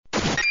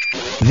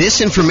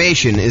This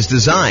information is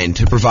designed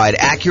to provide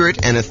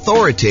accurate and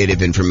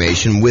authoritative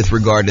information with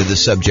regard to the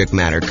subject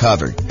matter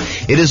covered.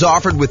 It is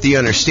offered with the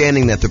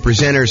understanding that the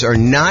presenters are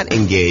not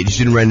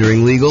engaged in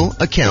rendering legal,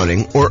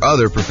 accounting, or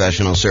other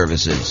professional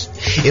services.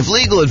 If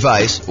legal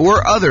advice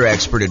or other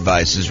expert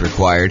advice is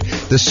required,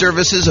 the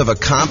services of a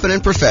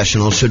competent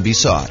professional should be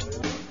sought.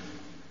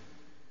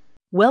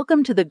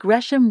 Welcome to the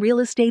Gresham Real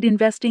Estate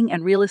Investing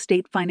and Real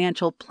Estate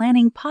Financial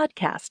Planning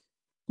Podcast.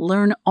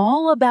 Learn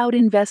all about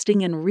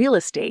investing in real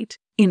estate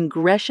in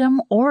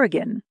Gresham,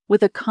 Oregon,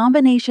 with a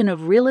combination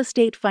of real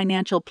estate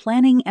financial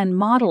planning and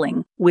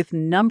modeling with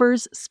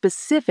numbers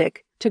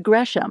specific to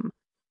Gresham,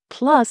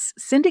 plus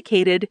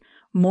syndicated,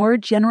 more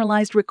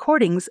generalized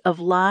recordings of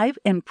live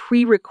and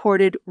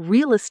pre-recorded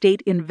real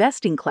estate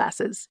investing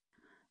classes,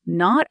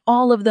 not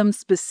all of them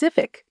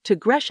specific to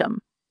Gresham.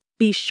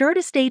 Be sure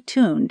to stay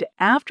tuned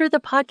after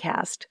the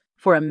podcast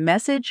for a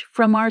message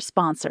from our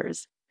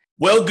sponsors.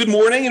 Well, good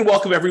morning and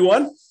welcome,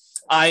 everyone.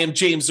 I am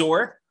James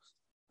Orr.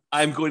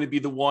 I'm going to be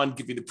the one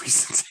giving the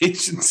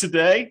presentation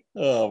today.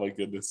 Oh, my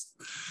goodness.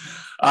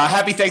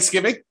 Happy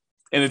Thanksgiving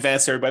in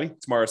advance, everybody.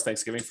 Tomorrow's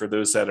Thanksgiving for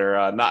those that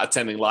are not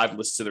attending live and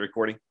listen to the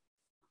recording.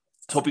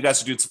 Hope you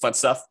guys are doing some fun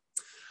stuff.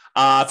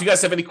 If you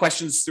guys have any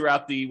questions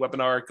throughout the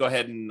webinar, go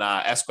ahead and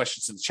ask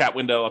questions in the chat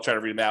window. I'll try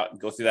to read them out and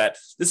go through that.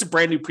 This is a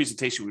brand new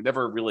presentation. We've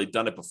never really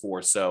done it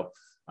before, so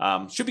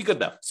should be good,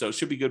 though. So it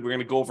should be good. We're going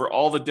to go over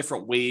all the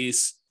different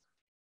ways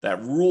that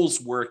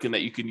rules work and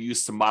that you can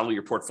use to model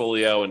your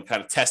portfolio and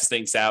kind of test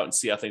things out and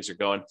see how things are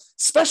going,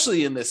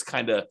 especially in this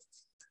kind of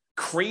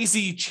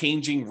crazy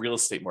changing real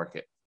estate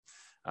market.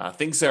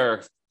 Things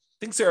are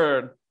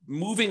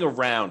moving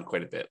around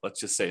quite a bit. Let's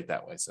just say it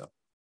that way. So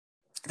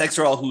thanks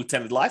for all who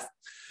attended live.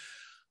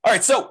 All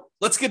right, so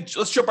let's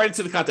jump right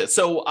into the content.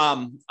 So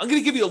I'm going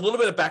to give you a little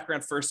bit of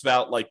background first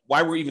about like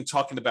why we're even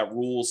talking about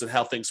rules and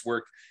how things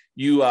work.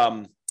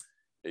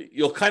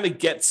 You'll kind of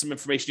get some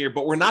information here,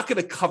 but we're not going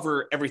to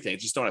cover everything. I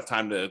just don't have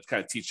time to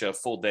kind of teach a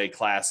full day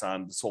class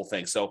on this whole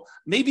thing. So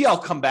maybe I'll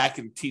come back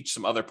and teach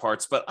some other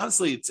parts, but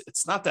honestly,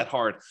 it's not that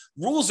hard.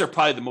 Rules are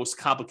probably the most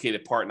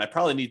complicated part, and I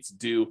probably need to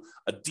do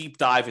a deep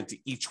dive into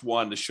each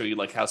one to show you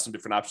like how some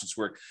different options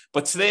work.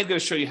 But today I'm going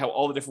to show you how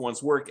all the different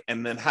ones work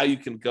and then how you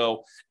can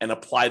go and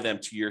apply them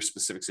to your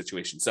specific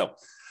situation. So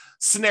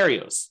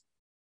scenarios.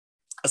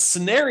 A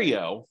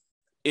scenario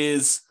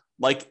is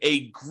like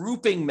a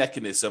grouping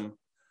mechanism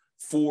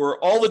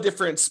for all the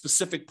different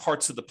specific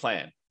parts of the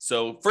plan.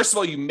 So first of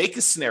all, you make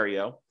a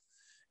scenario.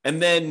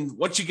 And then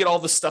once you get all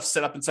the stuff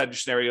set up inside your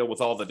scenario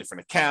with all the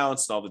different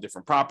accounts and all the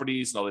different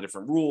properties and all the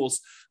different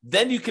rules,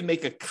 then you can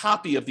make a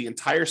copy of the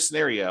entire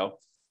scenario,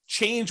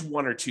 change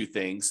one or two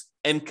things,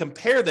 and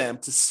compare them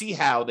to see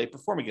how they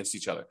perform against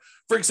each other.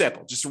 For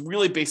example, just a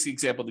really basic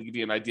example to give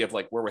you an idea of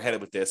like where we're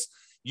headed with this.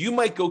 You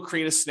might go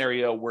create a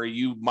scenario where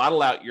you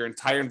model out your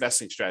entire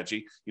investing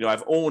strategy. You know, I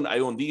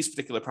own these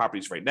particular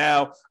properties right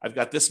now. I've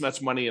got this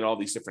much money in all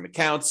these different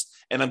accounts,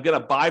 and I'm going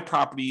to buy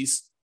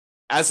properties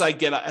as I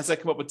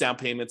come up with down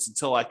payments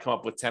until I come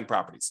up with 10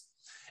 properties.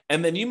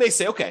 And then you may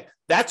say, okay,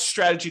 that's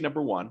strategy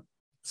number one,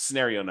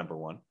 scenario number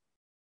one.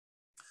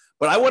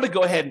 But I want to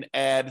go ahead and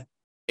add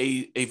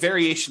a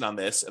variation on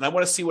this, and I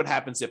want to see what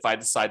happens if I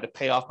decide to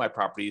pay off my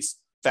properties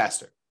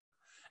faster.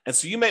 And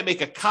so you might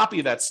make a copy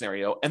of that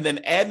scenario and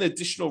then add an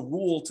additional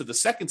rule to the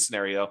second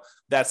scenario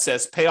that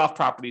says pay off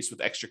properties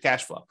with extra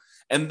cash flow.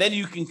 And then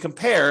you can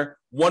compare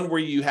one where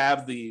you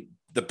have the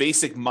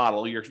basic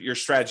model, your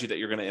strategy that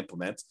you're going to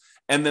implement,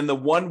 and then the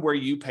one where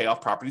you pay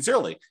off properties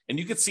early. And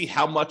you can see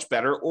how much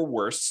better or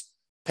worse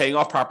paying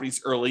off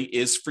properties early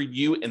is for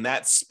you in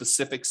that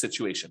specific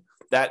situation,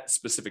 that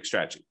specific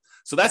strategy.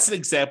 So that's an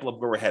example of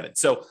where we're headed.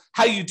 So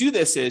how you do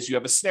this is you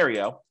have a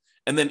scenario,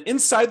 and then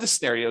inside the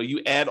scenario,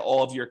 you add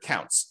all of your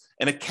accounts.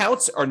 And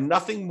accounts are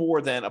nothing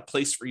more than a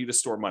place for you to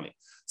store money.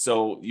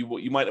 So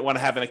you might want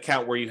to have an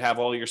account where you have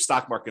all your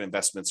stock market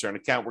investments, or an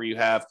account where you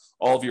have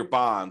all of your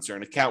bonds, or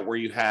an account where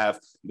you have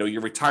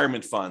your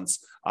retirement funds,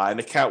 an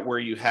account where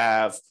you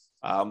have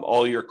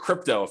all your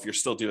crypto, if you're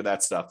still doing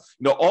that stuff.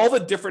 All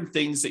the different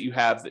things that you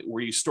have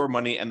where you store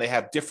money, and they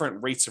have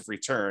different rates of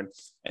return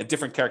and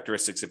different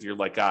characteristics if you're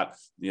like got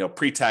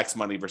pre-tax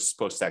money versus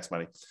post-tax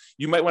money.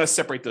 You might want to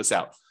separate those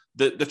out.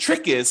 The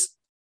trick is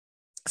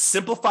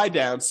simplify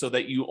down so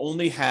that you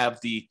only have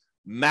the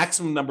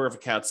maximum number of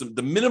accounts,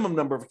 the minimum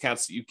number of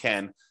accounts that you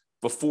can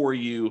before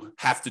you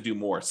have to do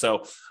more.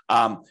 So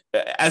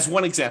as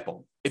one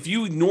example, if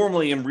you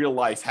normally in real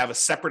life have a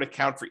separate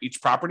account for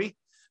each property,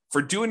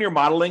 for doing your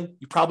modeling,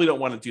 you probably don't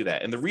want to do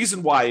that. And the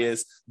reason why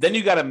is then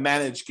you got to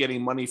manage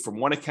getting money from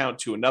one account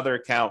to another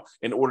account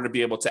in order to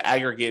be able to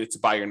aggregate it to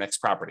buy your next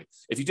property.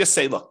 If you just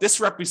say, look, this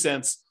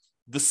represents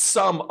the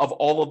sum of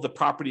all of the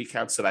property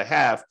accounts that I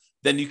have,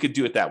 then you could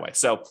do it that way.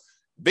 So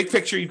big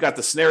picture, you've got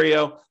the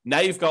scenario. Now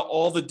you've got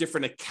all the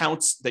different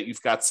accounts that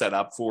you've got set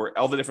up for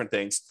all the different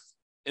things.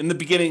 In the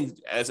beginning,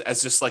 as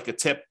just like a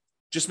tip,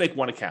 just make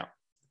one account.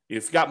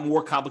 If you've got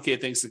more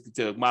complicated things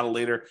to model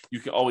later, you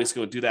can always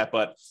go do that.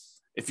 But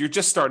If you're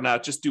just starting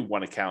out, just do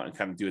one account and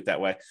kind of do it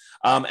that way.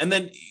 And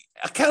then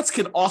accounts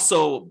can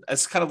also,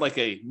 as kind of like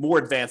a more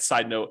advanced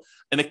side note,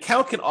 an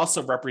account can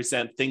also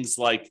represent things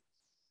like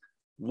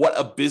what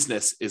a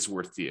business is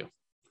worth to you.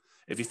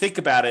 If you think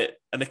about it,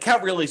 an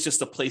account really is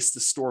just a place to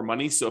store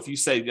money. So if you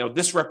say,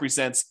 this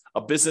represents a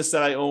business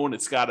that I own,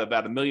 it's got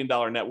about $1 million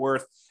net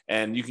worth,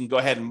 and you can go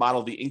ahead and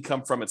model the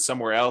income from it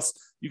somewhere else,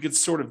 you could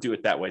sort of do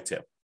it that way too.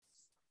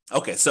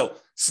 Okay, so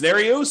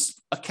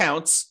scenarios,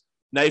 accounts,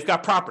 now you've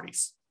got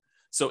properties.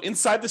 So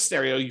inside the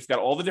scenario, you've got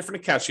all the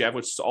different accounts you have,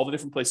 which is all the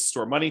different places to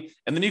store money.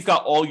 And then you've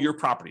got all your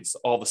properties,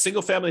 all the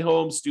single family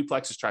homes,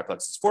 duplexes,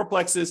 triplexes,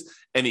 fourplexes,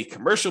 any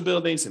commercial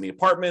buildings, any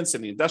apartments,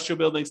 any industrial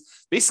buildings,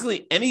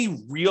 basically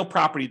any real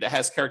property that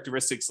has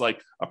characteristics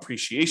like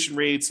appreciation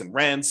rates and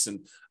rents and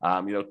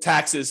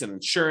taxes and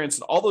insurance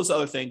and all those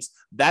other things.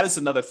 That is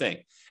another thing.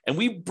 And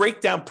we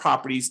break down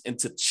properties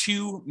into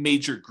two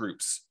major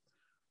groups.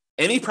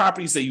 Any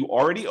properties that you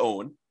already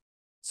own.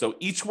 So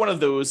each one of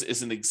those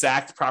is an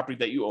exact property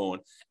that you own.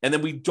 And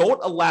then we don't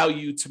allow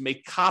you to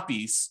make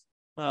copies.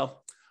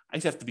 Well, I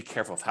have to be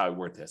careful of how I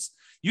word this.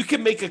 You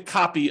can make a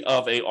copy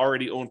of a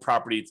already owned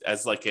property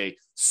as like a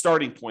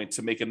starting point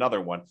to make another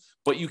one,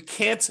 but you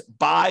can't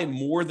buy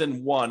more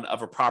than one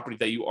of a property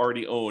that you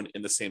already own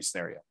in the same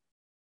scenario.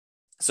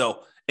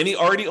 So any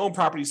already owned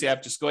properties you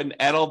have, just go ahead and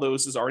add all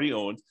those as already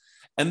owned.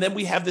 And then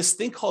we have this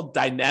thing called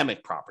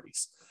dynamic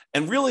properties.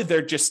 And really,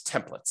 they're just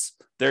templates.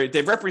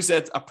 They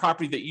represent a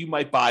property that you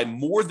might buy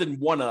more than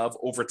one of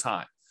over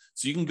time.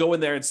 So you can go in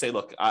there and say,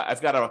 look,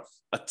 I've got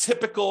a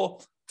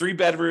typical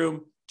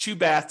 3-bedroom,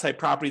 2-bath type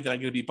property that I'm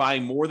going to be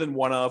buying more than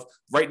one of.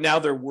 Right now,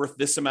 they're worth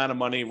this amount of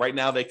money. Right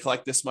now, they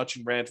collect this much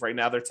in rent. Right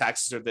now, their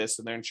taxes are this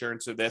and their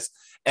insurance are this.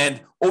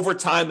 And over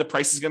time, the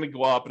price is going to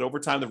go up. And over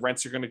time, the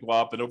rents are going to go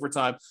up. And over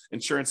time,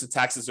 insurance and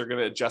taxes are going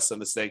to adjust on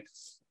this thing.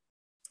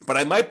 But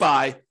I might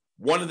buy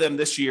one of them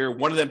this year,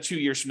 one of them 2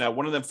 years from now,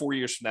 one of them 4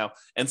 years from now.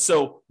 And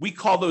so we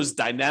call those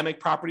dynamic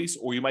properties,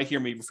 or you might hear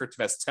me refer to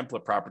them as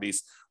template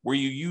properties, where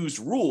you use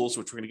rules,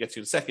 which we're going to get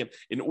to in a second,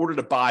 in order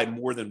to buy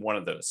more than one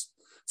of those.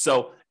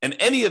 So, and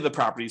any of the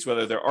properties,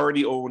 whether they're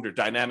already owned or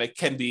dynamic,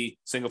 can be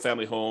single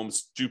family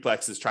homes,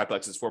 duplexes,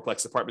 triplexes,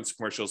 fourplexes, apartments,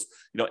 commercials,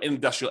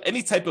 industrial,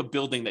 any type of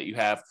building that you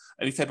have,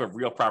 any type of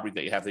real property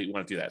that you have that you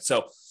want to do that.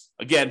 So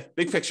again,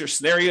 big picture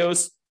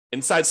scenarios,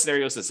 inside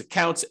scenarios as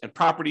accounts and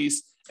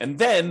properties. And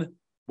then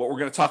what we're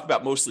going to talk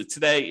about mostly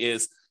today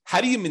is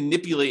how do you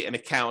manipulate an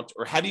account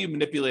or how do you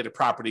manipulate a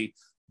property?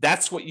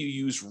 That's what you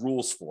use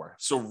rules for.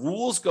 So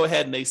rules go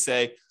ahead and they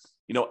say,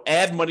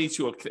 add money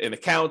to an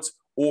account,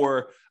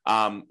 or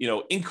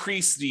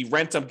increase the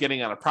rent I'm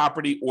getting on a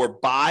property, or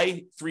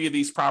buy 3 of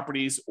these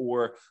properties,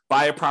 or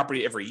buy a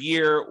property every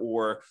year,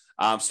 or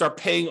start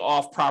paying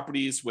off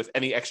properties with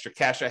any extra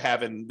cash I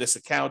have in this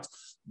account.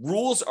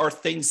 Rules are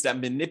things that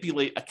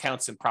manipulate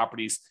accounts and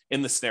properties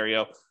in the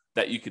scenario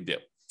that you could do.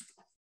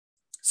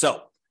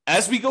 So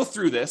as we go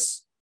through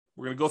this,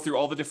 we're going to go through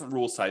all the different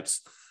rules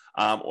types.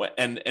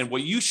 And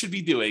what you should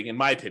be doing, in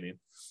my opinion,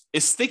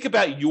 is think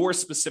about your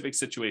specific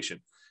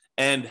situation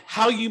and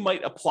how you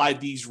might apply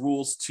these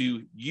rules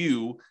to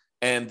you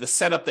and the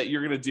setup that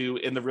you're going to do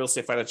in the Real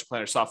Estate Financial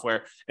Planner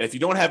software. And if you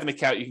don't have an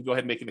account, you can go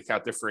ahead and make an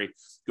account. They're free.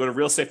 Go to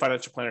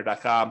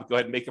realestatefinancialplanner.com, go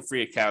ahead and make a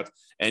free account.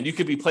 And you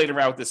could be playing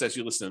around with this as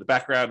you listen in the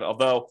background,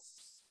 although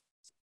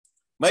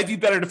might be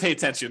better to pay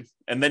attention,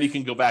 and then you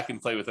can go back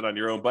and play with it on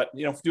your own, but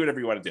do whatever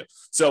you want to do.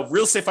 So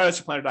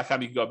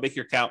realestatefinancialplanner.com, you can go make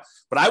your account,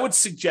 but I would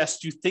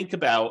suggest you think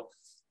about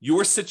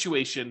your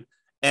situation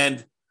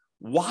and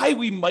why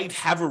we might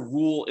have a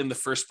rule in the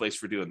first place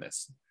for doing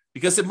this,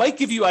 because it might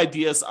give you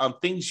ideas on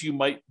things you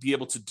might be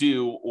able to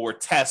do or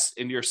test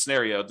in your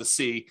scenario to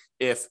see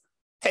if,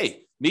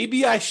 hey,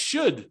 maybe I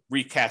should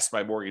recast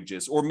my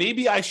mortgages, or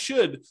maybe I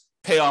should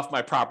pay off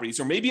my properties,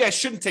 or maybe I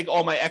shouldn't take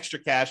all my extra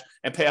cash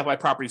and pay off my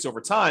properties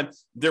over time.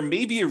 There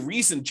may be a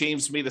reason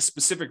James made a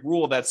specific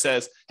rule that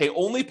says, hey,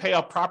 only pay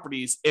off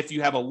properties if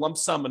you have a lump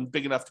sum and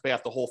big enough to pay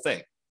off the whole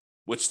thing,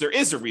 which there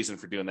is a reason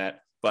for doing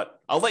that, but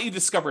I'll let you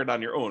discover it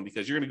on your own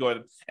because you're going to go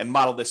ahead and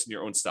model this in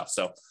your own stuff.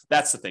 So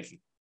that's the thinking.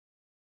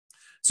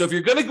 So if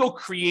you're going to go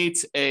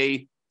create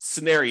a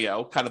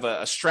scenario, kind of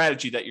a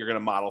strategy that you're going to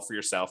model for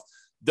yourself,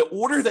 the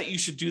order that you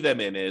should do them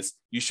in is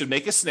you should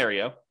make a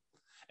scenario.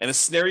 And a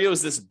scenario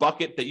is this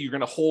bucket that you're going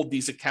to hold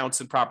these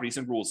accounts and properties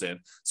and rules in.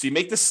 So you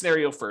make the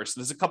scenario first.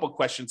 There's a couple of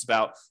questions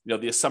about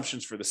the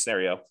assumptions for the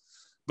scenario.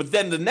 But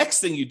then the next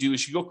thing you do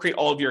is you go create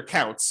all of your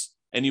accounts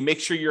and you make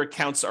sure your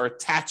accounts are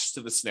attached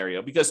to the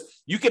scenario,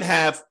 because you can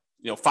have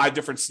 5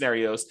 different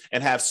scenarios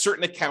and have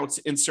certain accounts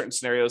in certain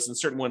scenarios and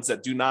certain ones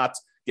that do not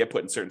get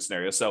put in certain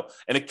scenarios. So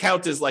an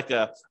account is like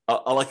a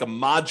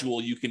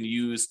module you can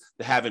use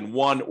to have in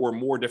one or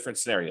more different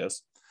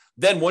scenarios.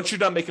 Then once you're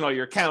done making all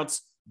your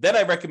accounts, then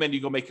I recommend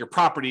you go make your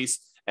properties,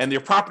 and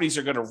your properties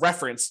are going to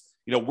reference,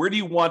 where do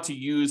you want to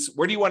use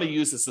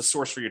as the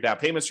source for your down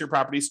payments for your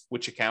properties,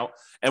 which account,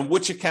 and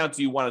which account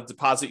do you want to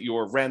deposit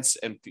your rents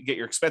and get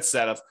your expenses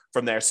out of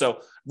from there.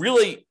 So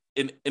really,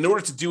 in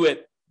order to do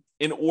it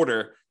in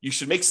order, you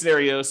should make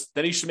scenarios,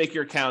 then you should make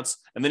your accounts,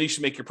 and then you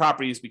should make your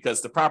properties,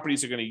 because the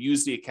properties are going to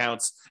use the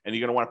accounts and you're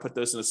going to want to put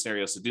those in the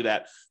scenarios to do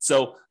that.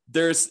 So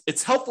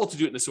it's helpful to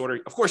do it in this order.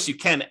 Of course, you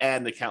can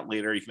add an account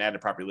later. You can add a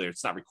property later.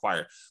 It's not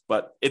required,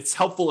 but it's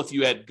helpful if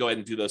you go ahead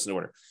and do those in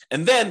order.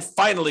 And then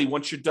finally,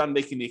 once you're done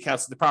making the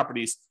accounts of the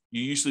properties,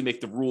 you usually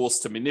make the rules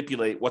to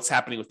manipulate what's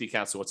happening with the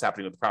accounts and what's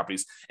happening with the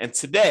properties. And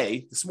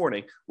this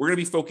morning, we're going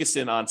to be focused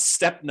in on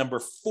step number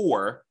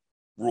 4,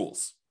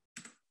 rules.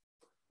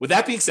 With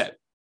that being said,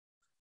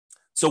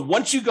 so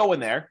once you go in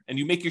there and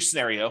you make your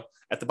scenario,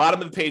 at the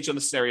bottom of the page on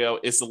the scenario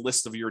is the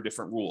list of your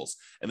different rules.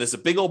 And there's a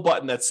big old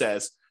button that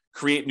says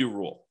create new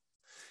rule.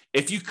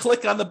 If you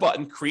click on the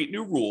button, create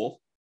new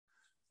rule,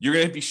 you're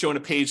going to be shown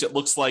a page that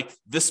looks like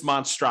this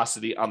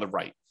monstrosity on the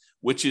right,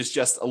 which is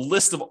just a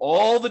list of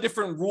all the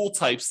different rule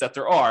types that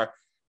there are.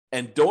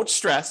 And don't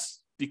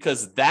stress,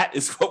 because that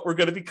is what we're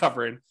going to be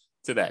covering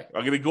today.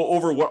 I'm going to go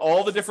over what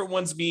all the different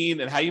ones mean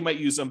and how you might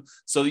use them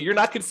so that you're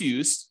not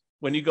confused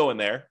when you go in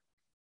there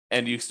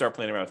and you start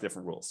playing around with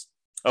different rules.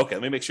 Okay,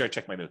 let me make sure I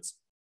check my notes.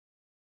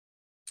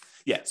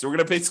 Yeah, so we're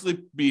going to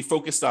basically be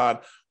focused on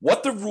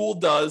what the rule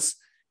does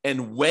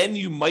and when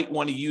you might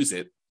want to use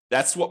it.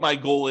 That's what my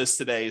goal is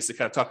today, is to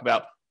kind of talk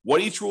about what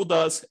each rule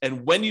does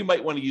and when you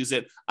might want to use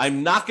it.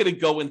 I'm not going to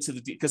go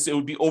into because it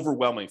would be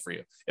overwhelming for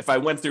you. If I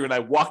went through and I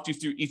walked you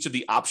through each of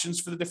the options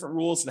for the different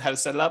rules and how to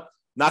set it up,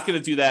 not going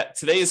to do that.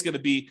 Today is going to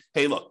be,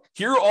 hey, look,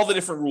 here are all the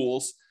different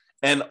rules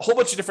and a whole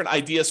bunch of different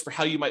ideas for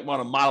how you might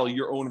want to model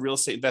your own real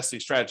estate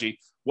investing strategy,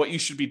 what you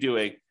should be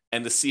doing,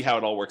 and to see how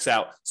it all works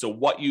out. So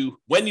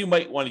when you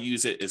might want to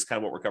use it is kind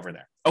of what we're covering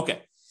there.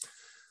 Okay.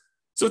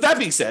 So with that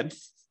being said,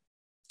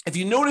 if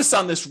you notice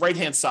on this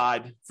right-hand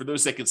side, for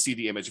those that can see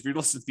the image, if you're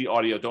listening to the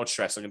audio, don't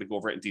stress, I'm going to go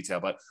over it in detail.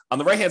 But on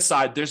the right-hand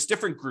side, there's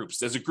different groups.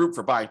 There's a group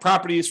for buying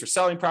properties, for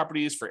selling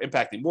properties, for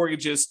impacting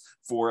mortgages,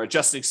 for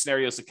adjusting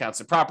scenarios, accounts,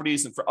 and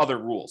properties, and for other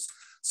rules.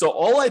 So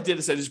all I did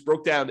is I just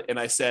broke down and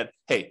I said,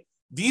 hey,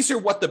 these are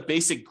what the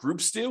basic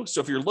groups do.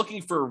 So if you're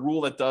looking for a rule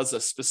that does a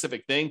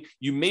specific thing,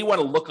 you may want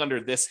to look under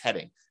this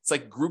heading. It's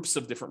like groups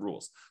of different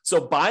rules.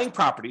 So buying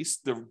properties,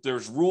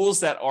 there's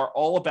rules that are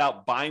all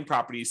about buying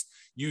properties.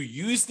 You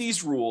use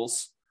these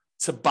rules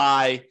to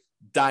buy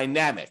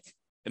dynamic.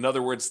 In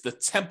other words, the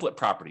template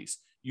properties.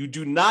 You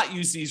do not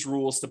use these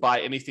rules to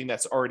buy anything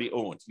that's already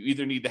owned. You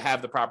either need to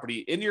have the property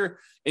in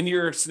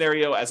your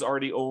scenario as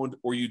already owned,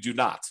 or you do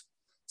not.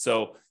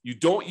 So you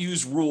don't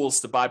use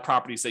rules to buy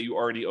properties that you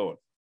already own.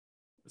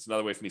 That's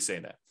another way for me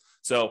saying that.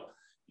 So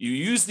you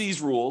use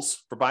these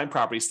rules for buying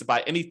properties to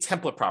buy any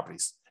template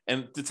properties.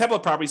 And the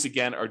template properties,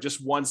 again, are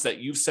just ones that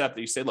you've set up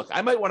that you say, look,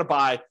 I might want to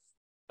buy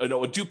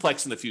a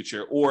duplex in the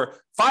future, or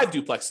 5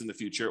 duplexes in the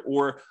future,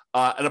 or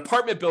an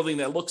apartment building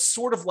that looks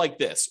sort of like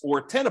this,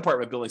 or 10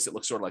 apartment buildings that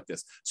look sort of like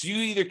this. So you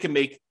either can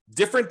make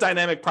different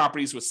dynamic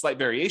properties with slight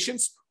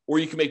variations, or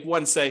you can make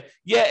one say,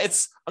 yeah,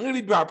 I'm going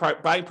to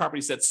be buying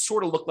properties that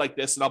sort of look like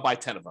this, and I'll buy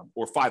 10 of them,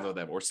 or 5 of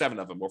them, or 7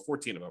 of them, or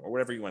 14 of them, or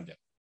whatever you want to do.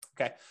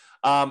 Okay.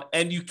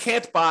 And you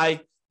can't buy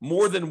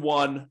more than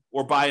one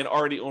or buy an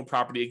already owned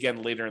property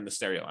again later in the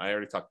scenario. I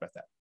already talked about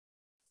that.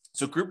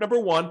 So group number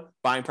 1,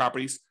 buying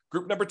properties.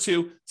 Group number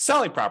 2,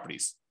 selling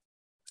properties.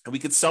 And we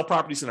could sell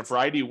properties in a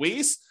variety of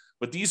ways,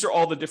 but these are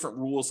all the different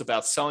rules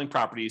about selling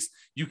properties.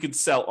 You can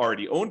sell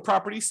already owned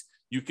properties.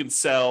 You can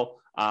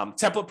sell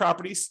template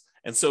properties.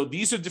 And so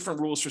these are different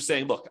rules for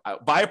saying, look,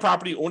 buy a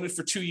property, own it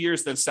for 2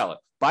 years, then sell it.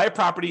 Buy a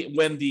property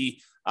when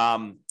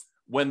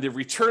the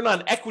return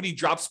on equity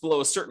drops below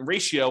a certain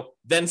ratio,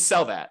 then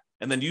sell that,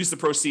 and then use the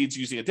proceeds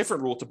using a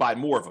different rule to buy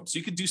more of them. So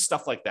you could do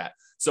stuff like that.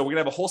 So we're going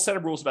to have a whole set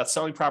of rules about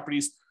selling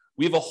properties.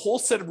 We have a whole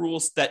set of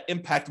rules that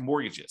impact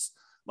mortgages,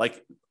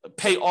 like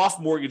pay off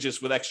mortgages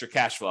with extra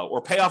cash flow,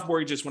 or pay off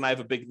mortgages when I have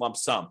a big lump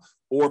sum,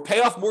 or pay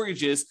off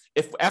mortgages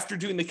if after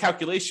doing the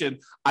calculation,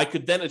 I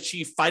could then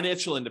achieve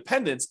financial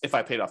independence if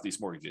I paid off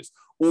these mortgages,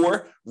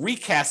 or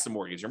recast a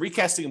mortgage. And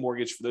recasting a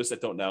mortgage, for those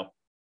that don't know,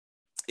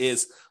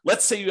 is,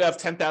 let's say you have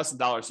 $10,000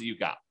 that you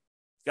got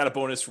a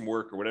bonus from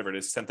work or whatever it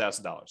is,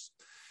 $10,000.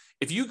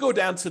 If you go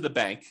down to the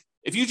bank,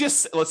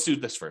 let's do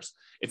this first.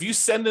 If you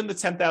send in the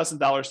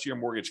 $10,000 to your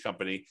mortgage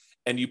company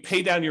and you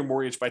pay down your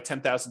mortgage by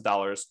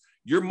 $10,000,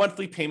 your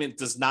monthly payment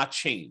does not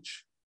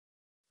change.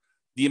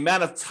 The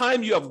amount of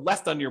time you have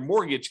left on your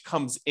mortgage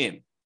comes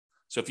in.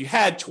 So if you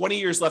had 20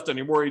 years left on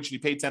your mortgage and you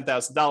paid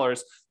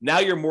 $10,000, now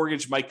your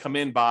mortgage might come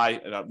in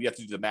by, you have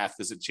to do the math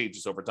because it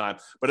changes over time,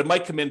 but it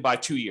might come in by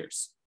 2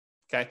 years.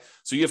 Okay.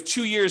 So you have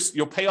 2 years,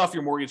 you'll pay off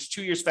your mortgage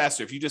 2 years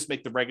faster if you just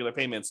make the regular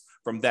payments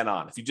from then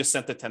on, if you just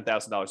sent the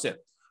 $10,000 in.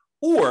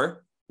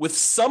 Or with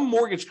some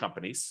mortgage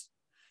companies,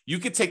 you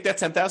could take that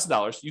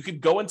 $10,000, you could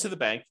go into the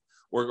bank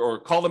or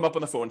call them up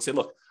on the phone and say,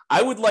 look,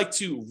 I would like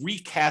to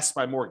recast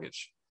my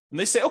mortgage. And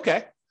they say,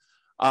 okay,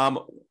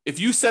 if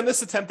you send us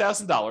the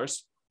 $10,000,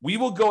 we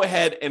will go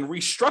ahead and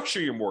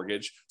restructure your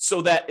mortgage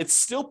so that it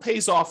still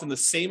pays off in the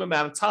same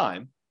amount of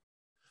time,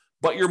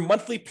 but your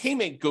monthly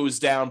payment goes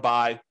down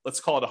by, let's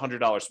call it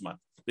 $100 a month.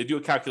 They do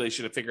a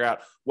calculation to figure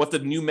out what the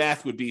new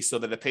math would be so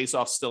that it pays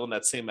off still in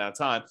that same amount of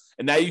time.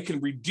 And now you can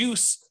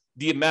reduce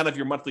the amount of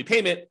your monthly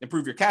payment,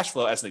 improve your cash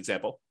flow, as an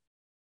example,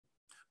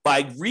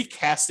 by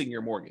recasting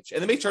your mortgage.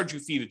 And they may charge you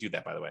a fee to do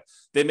that, by the way.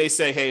 They may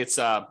say, hey, it's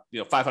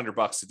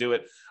 $500 to do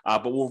it,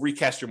 but we'll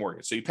recast your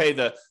mortgage. So you pay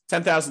the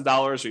 $10,000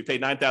 or you pay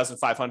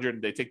 $9,500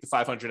 and they take the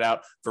 $500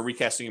 out for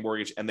recasting your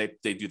mortgage, and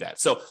they do that.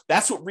 So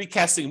that's what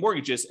recasting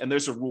mortgage is, and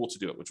there's a rule to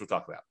do it, which we'll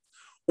talk about.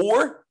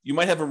 Or you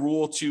might have a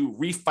rule to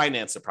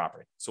refinance a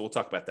property. So we'll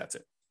talk about that too.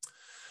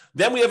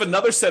 Then we have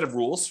another set of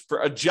rules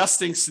for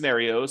adjusting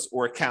scenarios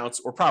or accounts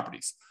or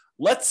properties.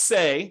 Let's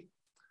say,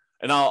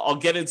 and I'll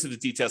get into the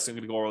details, so I'm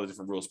going to go over all the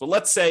different rules. But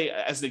let's say,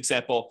 as an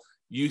example,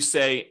 you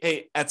say,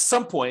 hey, at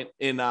some point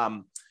in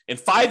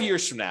 5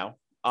 years from now,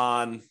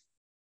 on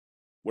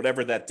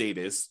whatever that date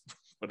is,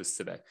 what is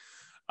today?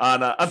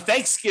 On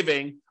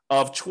Thanksgiving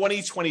of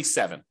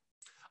 2027,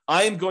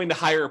 I am going to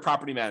hire a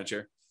property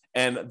manager,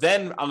 and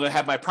then I'm going to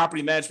have my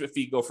property management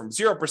fee go from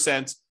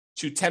 0%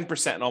 to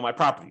 10% in all my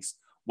properties.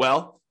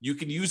 Well, you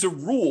can use a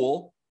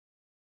rule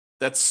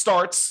that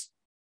starts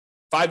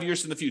 5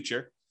 years in the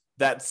future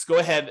that's go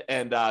ahead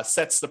and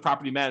sets the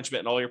property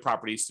management in all your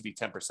properties to be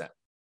 10%.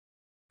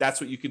 That's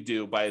what you can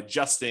do by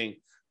adjusting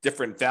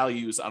different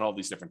values on all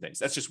these different things.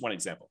 That's just one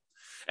example.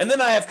 And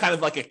then I have kind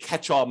of like a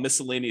catch-all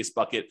miscellaneous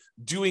bucket,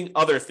 doing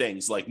other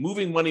things like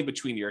moving money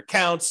between your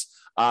accounts,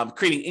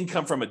 creating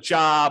income from a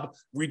job,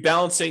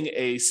 rebalancing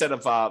a set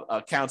of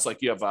accounts,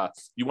 like you want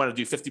to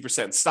do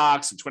 50%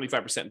 stocks and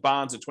 25%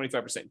 bonds and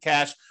 25%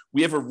 cash.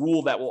 We have a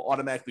rule that will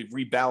automatically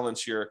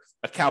rebalance your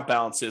account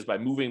balances by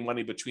moving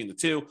money between the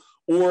two.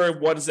 Or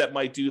what does that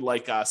might do,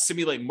 like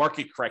simulate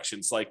market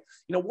corrections. Like,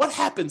 what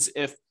happens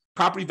if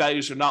property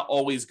values are not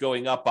always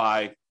going up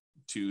by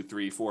 2,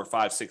 3, 4,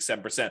 5, 6,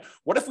 7%?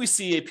 What if we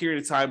see a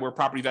period of time where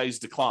property values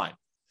decline?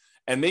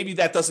 And maybe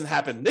that doesn't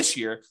happen this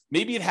year.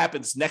 Maybe it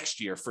happens next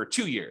year for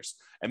 2 years.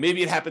 And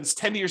maybe it happens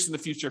 10 years in the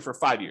future for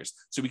 5 years.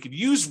 So we could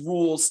use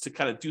rules to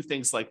kind of do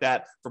things like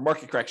that for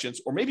market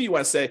corrections. Or maybe you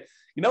want to say,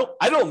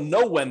 I don't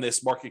know when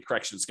this market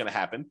correction is going to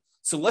happen,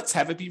 so let's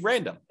have it be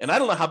random. And I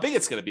don't know how big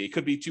it's going to be. It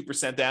could be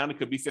 2% down. It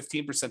could be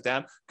 15%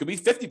 down. It could be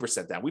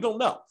 50% down. We don't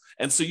know.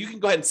 And so you can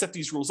go ahead and set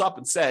these rules up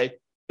and say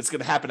it's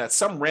going to happen at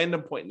some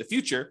random point in the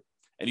future.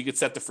 And you could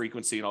set the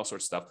frequency and all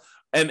sorts of stuff.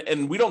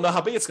 And we don't know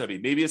how big it's going to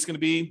be. Maybe it's going to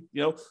be,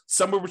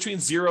 somewhere between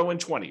 0 and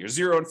 20 or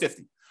 0 and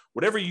 50,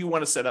 whatever you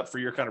want to set up for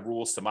your kind of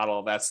rules to model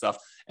all that stuff.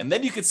 And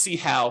then you can see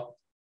how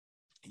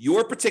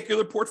your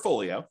particular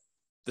portfolio,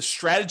 the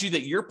strategy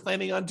that you're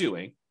planning on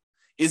doing,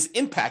 is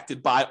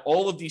impacted by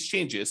all of these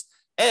changes.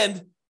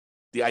 And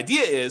the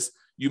idea is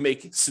you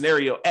make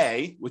scenario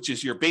A, which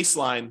is your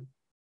baseline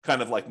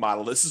kind of like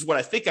model. This is what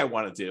I think I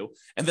want to do.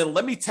 And then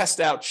let me test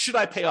out, should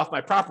I pay off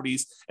my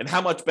properties, and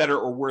how much better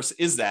or worse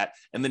is that?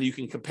 And then you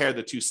can compare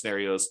the two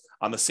scenarios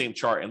on the same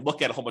chart and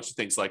look at a whole bunch of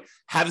things like,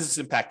 how does this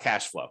impact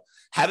cash flow?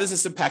 How does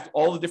this impact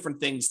all the different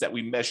things that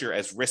we measure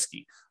as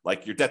risky,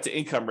 like your debt to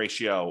income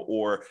ratio,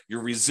 or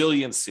your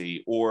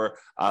resiliency, or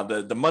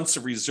the months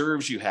of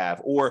reserves you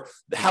have, or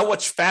how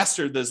much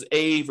faster does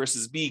A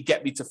versus B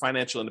get me to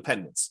financial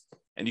independence?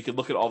 And you can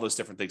look at all those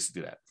different things to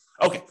do that.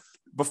 Okay.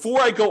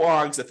 Before I go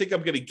on, because I think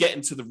I'm going to get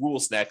into the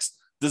rules next,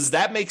 does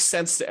that make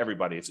sense to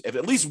everybody? If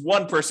at least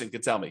one person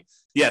can tell me,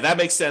 yeah, that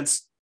makes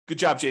sense. Good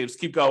job, James.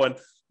 Keep going.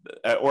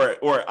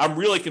 Or I'm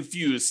really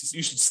confused.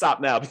 You should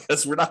stop now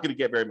because we're not going to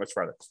get very much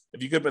further.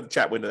 If you could put the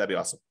chat window, that'd be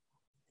awesome.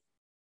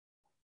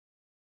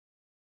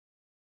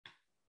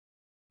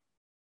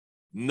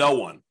 No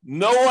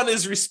one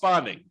is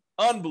responding.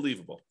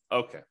 Unbelievable.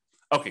 Okay,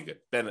 good.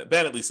 Ben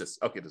at least is.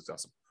 Okay, that's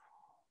awesome.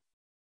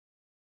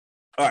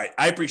 All right.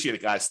 I appreciate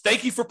it, guys.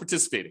 Thank you for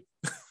participating.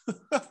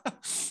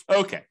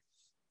 Okay.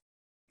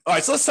 All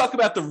right. So let's talk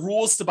about the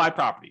rules to buy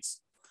properties.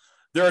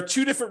 There are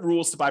two different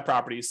rules to buy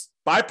properties.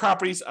 Buy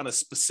properties on a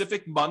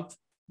specific month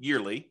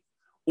yearly,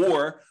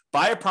 or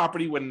buy a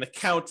property when an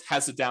account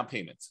has a down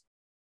payment.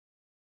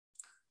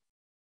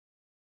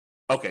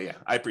 Okay. Yeah.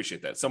 I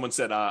appreciate that. Someone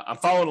said, I'm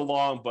following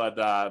along,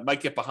 but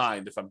might get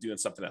behind if I'm doing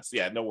something else.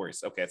 Yeah. No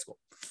worries. Okay. That's cool.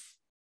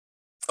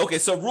 Okay,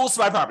 so rules to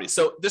buy properties.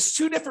 So there's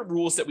two different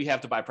rules that we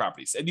have to buy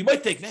properties. And you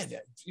might think, man,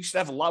 you should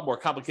have a lot more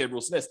complicated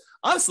rules than this.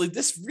 Honestly,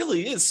 this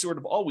really is sort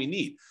of all we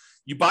need.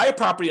 You buy a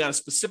property on a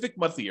specific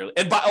monthly year.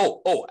 And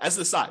as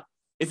an aside,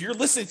 if you're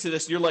listening to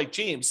this and you're like,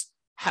 James,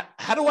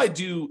 how do I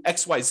do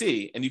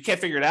XYZ? And you can't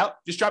figure it out,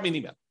 just drop me an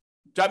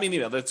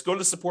email. Let's go to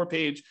the support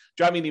page,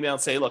 drop me an email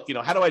and say, look,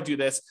 how do I do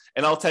this?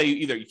 And I'll tell you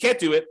either you can't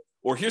do it,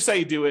 or here's how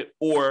you do it,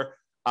 or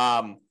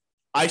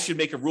I should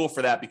make a rule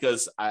for that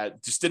because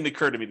it just didn't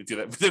occur to me to do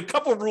that. But a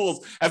couple of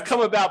rules have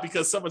come about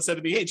because someone said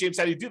to me, hey, James,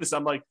 how do you do this?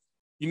 I'm like,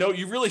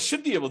 you really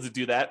should be able to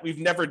do that. We've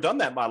never done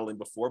that modeling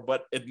before,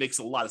 but it makes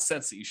a lot of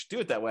sense that you should do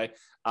it that way.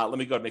 Let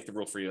me go and make the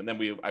rule for you. And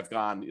then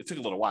it took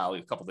a little while,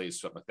 a couple of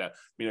days, something like that.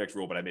 We didn't make the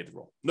rule, but I made the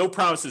rule. No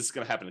promises it's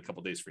going to happen in a couple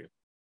of days for you.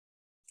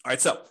 All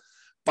right, so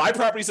buy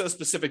properties on a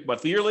specific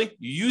month yearly.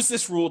 You use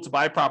this rule to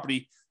buy a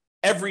property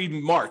every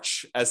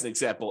March, as an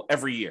example,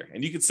 every year.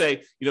 And you could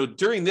say,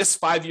 during this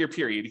 5-year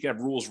period, you can have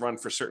rules run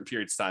for certain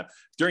periods of time.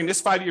 During this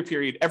 5-year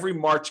period, every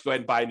March, go ahead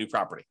and buy a new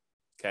property.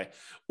 Okay.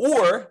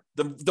 Or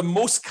the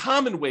most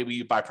common way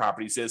we buy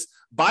properties is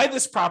buy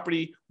this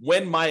property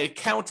when my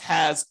account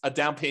has a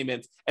down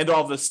payment and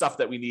all the stuff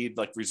that we need,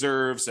 like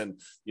reserves and,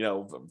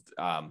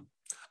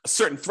 a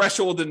certain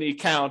threshold in the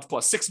account,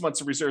 plus 6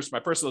 months of reserves for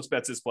my personal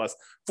expenses, plus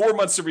 4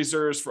 months of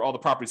reserves for all the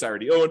properties I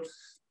already own,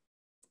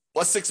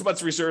 plus 6 months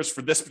of reserves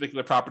for this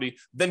particular property.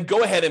 Then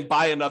go ahead and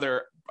buy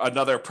another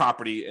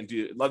property and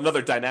do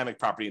another dynamic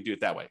property and do it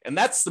that way. And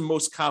that's the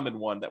most common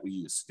one that we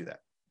use to do that.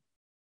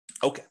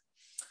 Okay.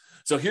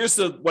 So here's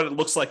what it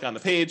looks like on the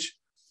page.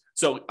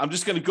 So I'm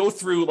just going to go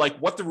through like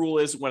what the rule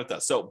is when it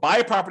does. So buy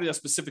a property in a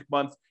specific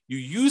month. You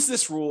use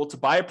this rule to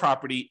buy a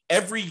property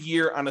every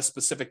year on a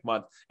specific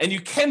month, and you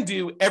can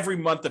do every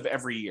month of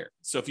every year.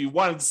 So if you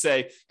wanted to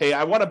say, hey,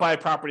 I want to buy a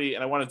property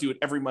and I want to do it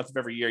every month of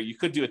every year, you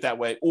could do it that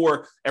way,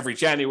 or every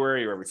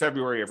January or every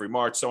February, every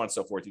March, so on and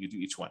so forth. You could do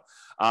each one.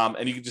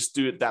 And you can just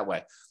do it that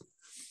way.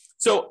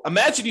 So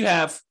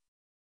imagine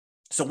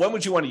so when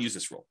would you want to use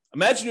this rule?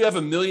 Imagine you have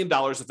 $1 million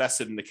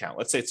invested in an account.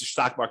 Let's say it's a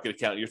stock market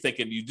account. You're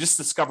thinking you just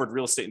discovered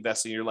real estate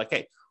investing. You're like,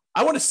 hey,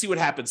 I want to see what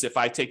happens if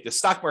I take the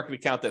stock market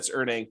account that's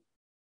earning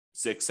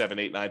 6, 7,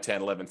 8, 9,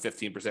 10, 11,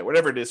 15%,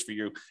 whatever it is for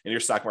you in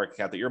your stock market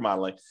account that you're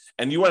modeling.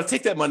 And you want to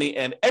take that money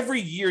and every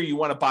year you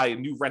want to buy a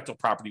new rental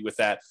property with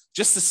that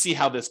just to see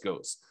how this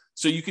goes.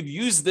 So you could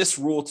use this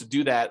rule to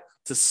do that,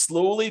 to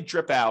slowly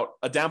drip out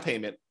a down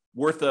payment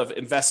worth of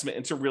investment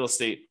into real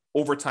estate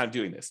over time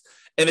doing this.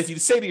 And if you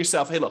say to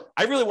yourself, hey, look,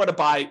 I really want to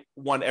buy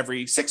one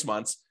every 6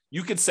 months,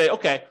 you could say,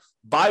 okay,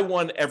 buy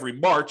one every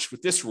March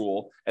with this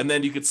rule. And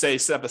then you could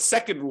set up a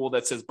second rule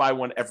that says buy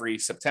one every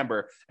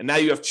September. And now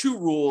you have 2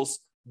 rules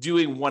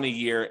doing one a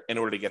year in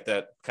order to get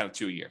that kind of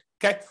 2 a year.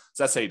 Okay.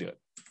 So that's how you do it.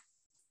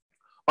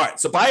 All right.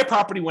 So buy a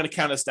property when it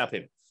counts as down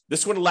payment.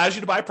 This one allows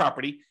you to buy a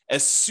property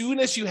as soon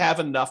as you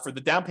have enough for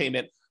the down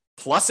payment,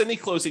 plus any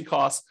closing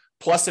costs,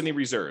 plus any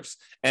reserves.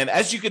 And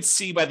as you can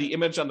see by the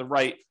image on the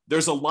right,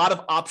 there's a lot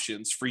of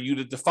options for you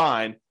to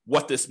define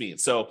what this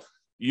means. So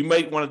you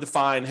might want to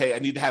define, hey, I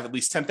need to have at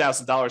least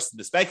 $10,000 in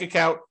this bank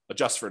account,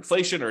 adjust for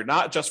inflation or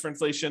not adjust for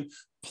inflation,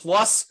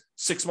 plus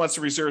 6 months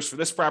of reserves for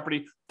this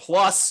property,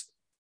 plus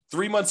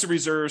 3 months of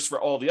reserves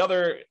for all the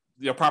other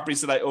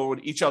properties that I own,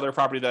 each other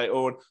property that I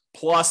own,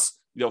 plus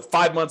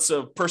 5 months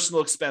of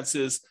personal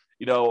expenses,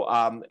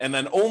 and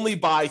then only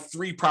buy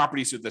 3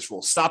 properties with this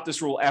rule. Stop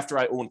this rule after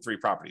I own 3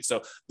 properties.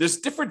 So there's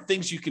different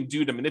things you can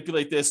do to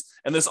manipulate this.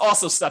 And there's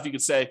also stuff you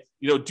could say,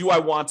 do I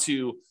want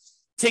to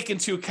take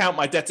into account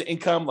my debt to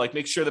income, like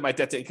make sure that my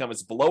debt to income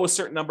is below a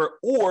certain number?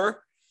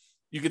 Or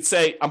you could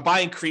say, I'm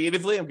buying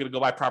creatively. I'm going to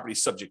go buy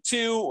properties subject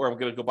to, or I'm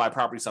going to go buy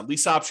properties on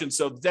lease options.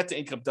 So the debt to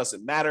income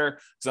doesn't matter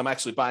because I'm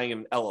actually buying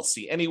an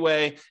LLC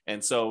anyway.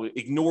 And so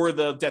ignore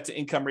the debt to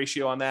income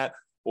ratio on that,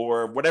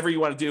 or whatever you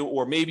want to do.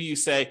 Or maybe you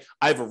say,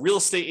 I have a real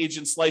estate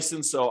agent's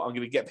license, so I'm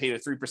going to get paid a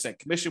 3%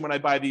 commission when I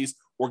buy these,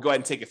 or go ahead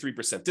and take a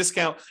 3%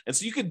 discount. And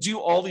so you could do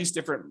all these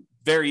different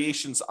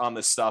variations on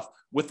this stuff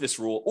with this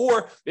rule.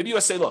 Or maybe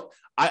you say, look,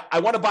 I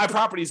want to buy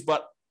properties,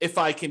 but if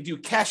I can do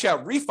cash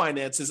out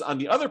refinances on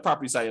the other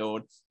properties I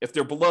own, if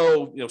they're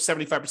below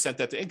 75%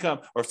 debt to income,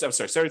 or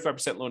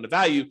 75% loan to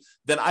value,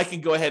 then I can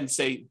go ahead and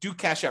say, do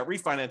cash out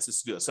refinances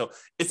to do it. So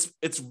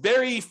it's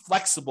very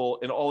flexible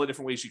in all the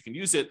different ways you can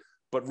use it,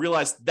 but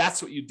realize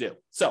that's what you do.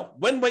 So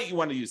when might you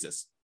want to use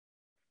this?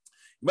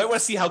 You might want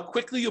to see how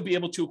quickly you'll be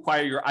able to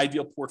acquire your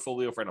ideal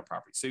portfolio of rental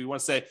property. So you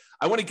want to say,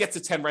 I want to get to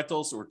 10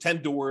 rentals or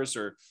 10 doors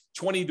or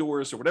 20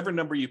 doors or whatever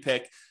number you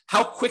pick.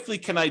 How quickly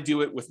can I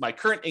do it with my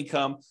current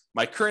income,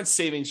 my current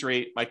savings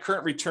rate, my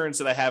current returns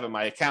that I have in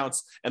my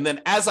accounts? And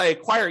then as I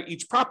acquire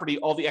each property,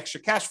 all the extra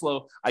cash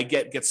flow I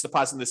get gets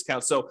deposited in this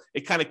account. So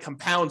it kind of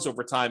compounds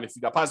over time if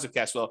you got positive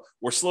cash flow,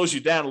 or slows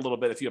you down a little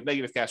bit if you have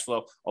negative cash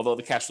flow, although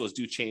the cash flows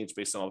do change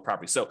based on all the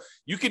properties. So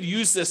you could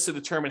use this to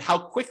determine how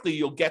quickly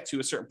you'll get to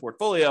a certain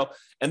portfolio.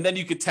 And then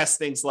you could test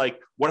things like,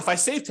 what if I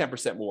save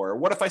 10% more? Or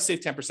what if I save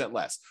 10%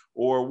 less?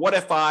 Or what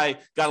if I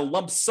got a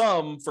lump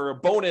sum for a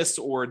bonus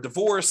or a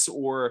divorce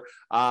or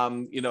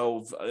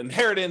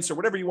inheritance or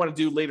whatever you want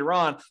to do later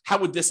on? How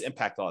would this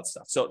impact all that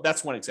stuff? So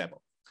that's one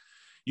example.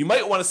 You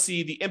might want to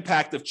see the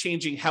impact of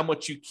changing how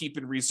much you keep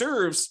in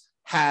reserves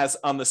has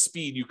on the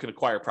speed you can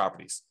acquire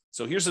properties.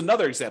 So here's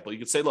another example. You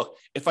could say, look,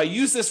 if I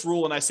use this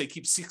rule and I say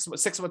keep six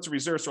months of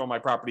reserves for all my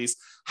properties,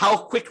 how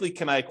quickly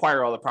can I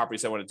acquire all the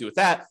properties I want to do with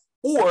that?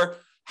 Or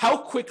how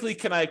quickly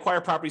can I acquire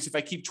properties if I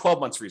keep 12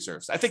 months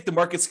reserves? I think the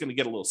market's going to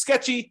get a little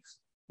sketchy.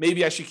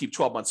 Maybe I should keep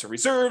 12 months of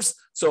reserves.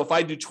 So if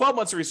I do 12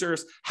 months of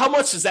reserves, how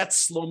much does that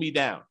slow me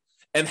down?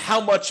 And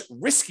how much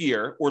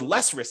riskier or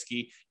less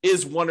risky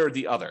is one or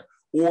the other?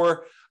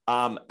 Or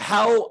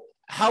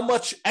how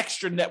much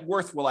extra net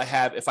worth will I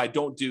have if I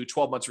don't do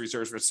 12 months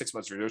reserves versus 6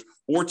 months reserves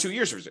or 2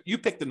 years reserves? You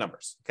pick the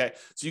numbers, okay?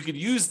 So you could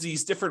use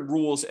these different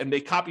rules and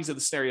make copies of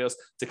the scenarios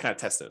to kind of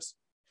test those.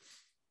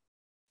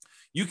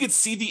 You could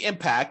see the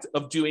impact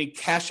of doing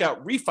cash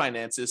out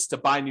refinances to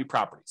buy new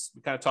properties.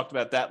 We kind of talked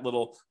about that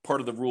little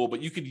part of the rule,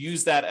 but you could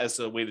use that as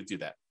a way to do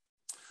that.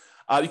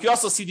 You can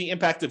also see the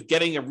impact of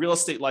getting a real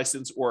estate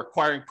license or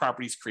acquiring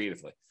properties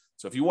creatively.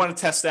 So if you want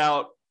to test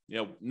out,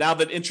 now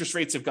that interest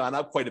rates have gone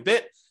up quite a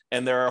bit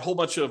and there are a whole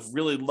bunch of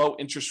really low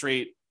interest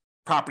rate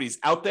properties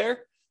out there,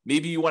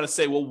 maybe you want to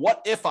say, well,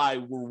 what if I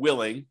were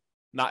willing,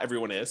 not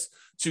everyone is,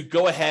 to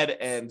go ahead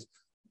and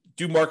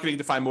do marketing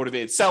to find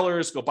motivated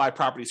sellers, go buy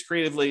properties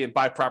creatively and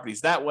buy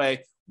properties that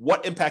way?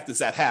 What impact does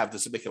that have?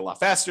 Does it make it a lot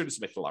faster? Does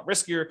it make it a lot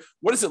riskier?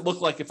 What does it look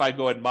like if I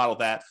go ahead and model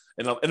that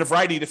in a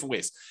variety of different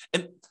ways?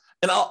 And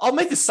I'll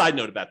make a side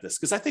note about this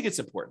because I think it's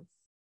important.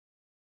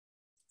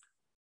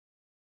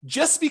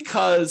 Just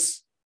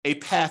because a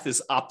path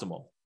is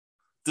optimal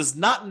does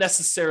not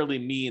necessarily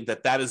mean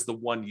that that is the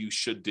one you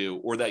should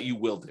do or that you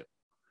will do,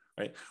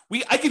 right?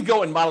 I could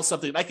go and model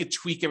something and I could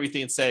tweak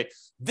everything and say,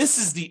 this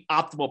is the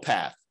optimal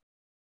path,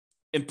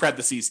 in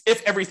parentheses,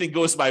 if everything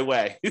goes my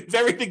way, if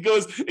everything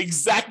goes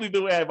exactly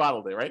the way I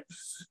modeled it, right?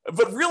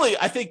 But really,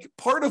 I think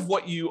part of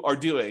what you are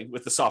doing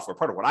with the software,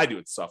 part of what I do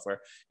with the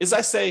software, is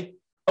I say,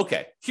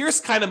 okay, here's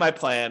kind of my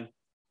plan.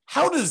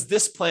 How does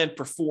this plan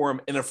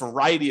perform in a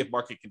variety of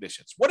market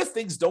conditions? What if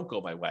things don't go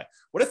my way?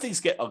 What if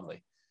things get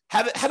ugly?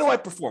 How do I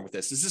perform with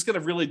this? Is this going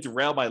to really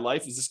derail my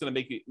life? Is this going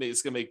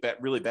to make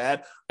that really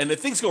bad? And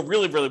if things go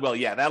really, really well,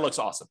 yeah, that looks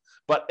awesome.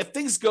 But if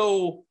things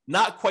go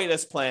not quite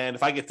as planned,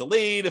 if I get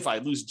delayed, if I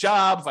lose a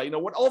job, if I,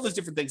 what all those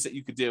different things that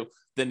you could do,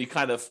 then you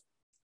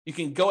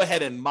can go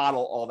ahead and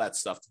model all that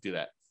stuff to do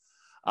that.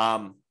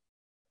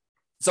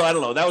 So I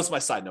don't know. That was my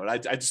side note. I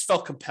just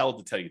felt compelled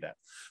to tell you that.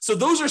 So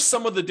those are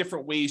some of the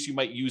different ways you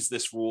might use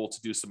this rule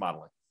to do some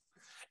modeling.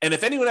 And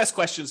if anyone has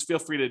questions, feel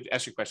free to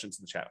ask your questions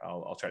in the chat.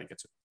 I'll try to get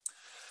to it.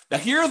 Now,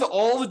 here are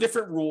all the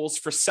different rules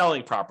for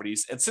selling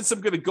properties. And since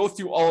I'm going to go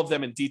through all of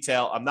them in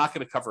detail, I'm not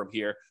going to cover them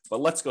here, but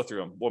let's go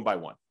through them one by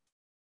one.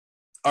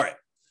 All right.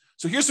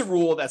 So here's a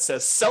rule that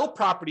says sell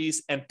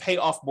properties and pay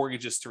off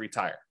mortgages to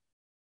retire.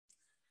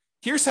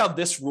 Here's how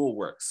this rule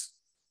works.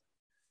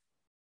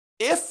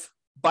 If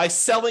by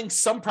selling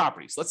some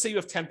properties, let's say you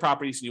have 10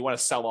 properties and you want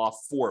to sell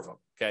off 4 of them,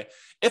 okay?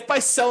 If by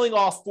selling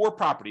off 4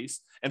 properties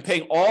and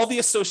paying all the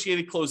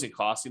associated closing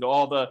costs,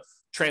 all the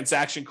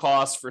transaction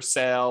costs for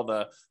sale,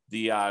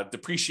 the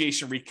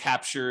depreciation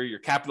recapture, your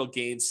capital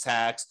gains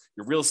tax,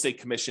 your real estate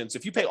commissions.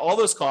 If you pay all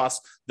those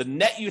costs, the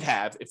net you'd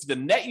have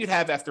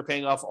after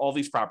paying off all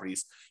these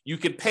properties, you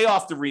could pay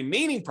off the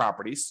remaining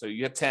properties. So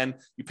you have 10,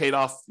 you paid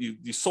off,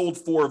 you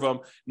sold 4 of them.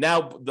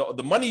 Now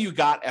the money you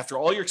got after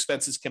all your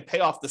expenses can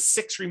pay off the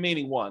 6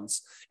 remaining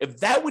ones.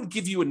 If that would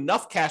give you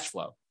enough cash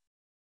flow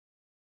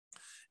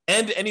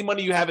and any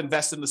money you have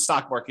invested in the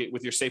stock market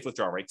with your safe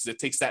withdrawal rate, because it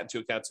takes that into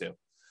account too,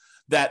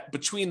 that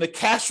between the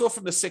cash flow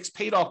from the 6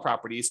 paid off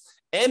properties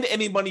and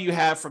any money you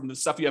have from the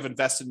stuff you have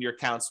invested in your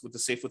accounts with the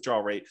safe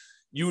withdrawal rate,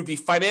 you would be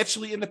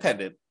financially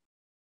independent.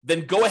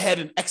 Then go ahead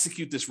and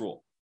execute this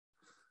rule.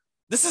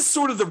 This is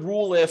sort of the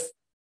rule if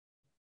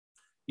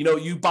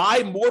you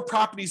buy more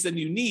properties than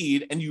you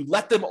need and you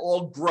let them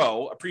all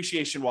grow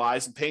appreciation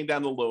wise and paying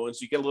down the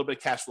loans, you get a little bit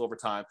of cash flow over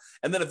time.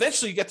 And then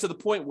eventually you get to the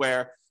point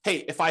where, hey,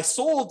 if I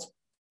sold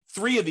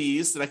 3 of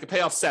these, then I could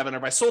pay off 7. Or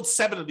if I sold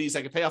 7 of these,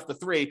 I could pay off the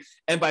 3.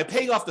 And by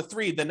paying off the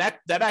 3, then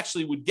that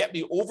actually would get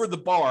me over the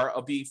bar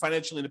of being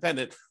financially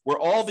independent, where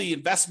all the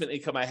investment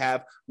income I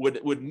have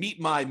would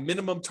meet my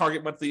minimum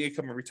target monthly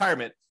income in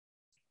retirement.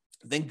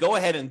 Then go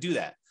ahead and do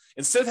that.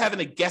 Instead of having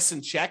to guess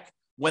and check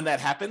when that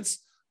happens,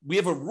 we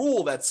have a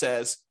rule that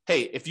says,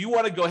 hey, if you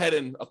want to go ahead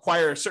and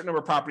acquire a certain number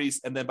of properties,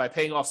 and then by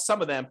paying off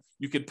some of them,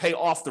 you could pay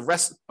off the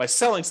rest. By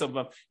selling some of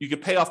them, you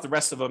could pay off the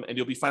rest of them and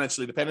you'll be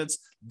financially independent.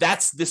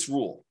 That's this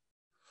rule.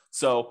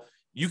 So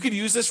you could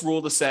use this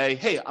rule to say,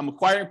 hey, I'm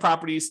acquiring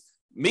properties.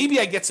 Maybe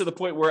I get to the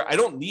point where I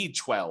don't need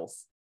 12,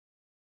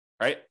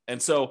 right?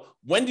 And so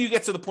when do you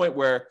get to the point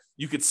where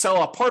you could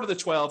sell a part of the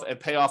 12 and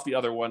pay off the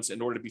other ones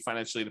in order to be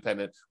financially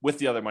independent with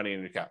the other money in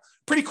your account?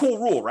 Pretty cool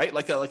rule, right?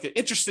 Like an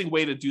interesting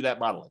way to do that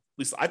modeling. At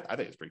least I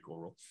think it's a pretty cool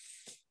rule.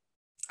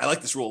 I like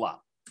this rule a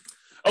lot.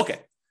 Okay,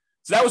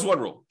 so that was one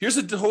rule. Here's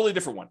a totally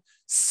different one.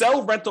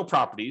 Sell rental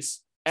properties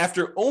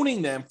after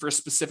owning them for a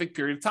specific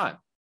period of time.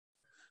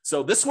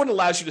 So this one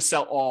allows you to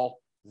sell all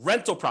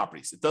rental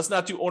properties. It does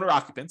not do owner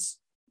occupants.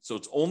 So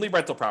it's only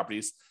rental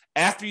properties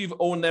after you've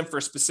owned them for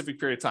a specific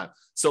period of time.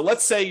 So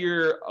let's say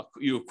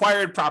you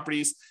acquired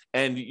properties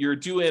and you're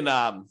doing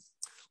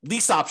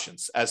lease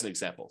options as an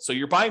example. So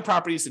you're buying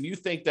properties and you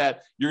think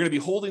that you're going to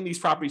be holding these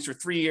properties for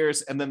 3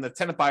 years and then the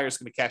tenant buyer is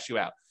going to cash you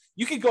out.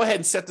 You can go ahead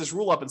and set this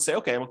rule up and say,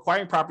 okay, I'm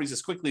acquiring properties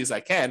as quickly as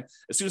I can.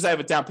 As soon as I have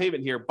a down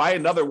payment here, buy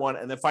another one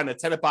and then find a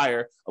tenant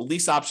buyer, a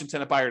lease option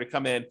tenant buyer to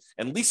come in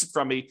and lease it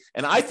from me.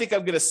 And I think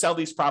I'm going to sell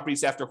these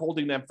properties after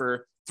holding them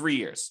for 3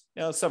 years.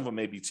 Some of them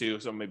may be 2,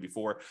 some may be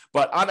 4,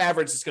 but on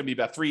average, it's going to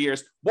be about 3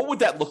 years. What would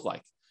that look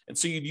like? And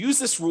so you'd use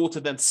this rule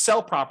to then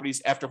sell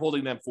properties after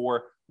holding them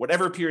for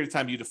whatever period of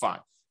time you define,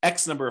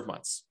 X number of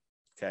months.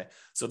 Okay.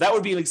 So that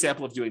would be an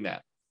example of doing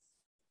that.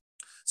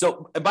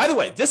 So, and by the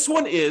way, this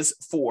one is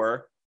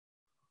for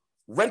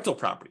rental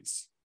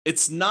properties.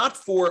 It's not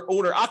for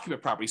owner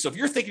occupant properties. So if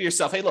you're thinking to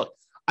yourself, hey, look,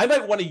 I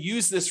might want to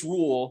use this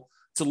rule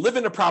to live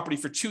in a property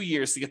for 2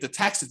 years to get the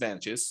tax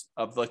advantages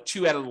of like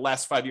 2 out of the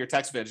last 5-year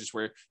tax advantages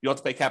where you don't have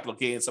to pay capital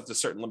gains up to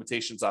certain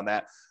limitations on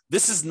that.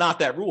 This is not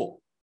that rule.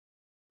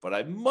 but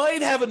I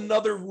might have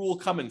another rule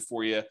coming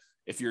for you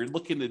if you're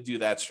looking to do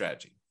that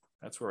strategy.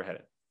 That's where we're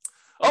headed.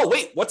 Oh,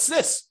 wait, what's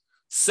this?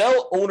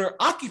 Sell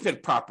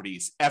owner-occupant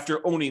properties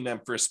after owning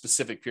them for a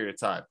specific period of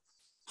time.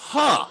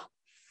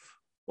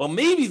 Well,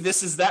 maybe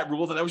this is that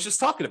rule that I was just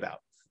talking about.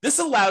 This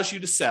allows you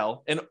to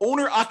sell an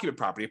owner-occupant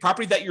property, a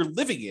property that you're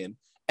living in,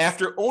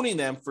 after owning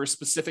them for a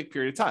specific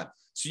period of time.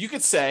 So you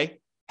could say,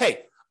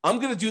 hey, I'm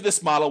going to do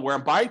this model where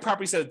I'm buying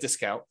properties at a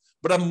discount,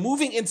 but I'm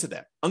moving into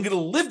them. I'm going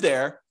to live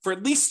there for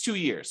at least 2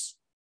 years.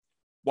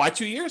 Why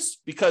 2 years?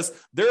 Because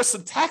there are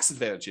some tax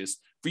advantages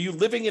for you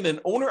living in an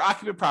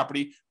owner-occupant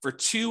property for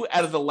 2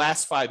 out of the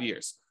last 5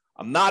 years.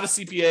 I'm not a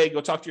CPA.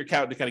 Go talk to your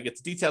accountant to kind of get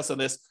the details on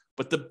this.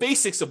 But the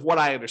basics of what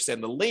I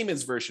understand, the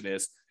layman's version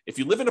is, if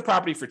you live in a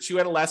property for 2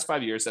 out of the last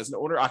 5 years as an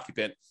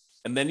owner-occupant,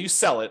 and then you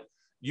sell it,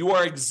 you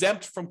are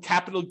exempt from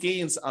capital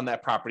gains on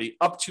that property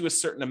up to a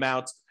certain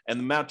amount, and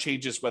the amount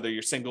changes whether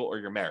you're single or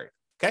you're married.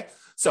 Okay,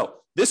 so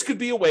this could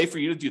be a way for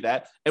you to do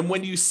that. And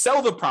when you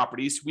sell the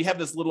properties, we have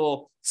this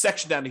little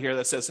section down here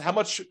that says, how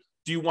much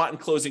do you want in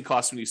closing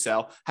costs when you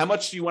sell? How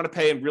much do you want to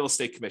pay in real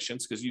estate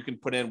commissions? Because you can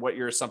put in what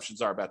your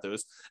assumptions are about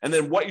those. And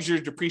then what is your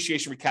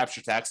depreciation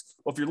recapture tax?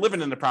 Well, if you're living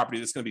in the property,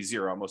 that's going to be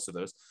zero on most of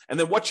those. And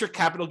then what's your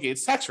capital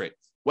gains tax rate?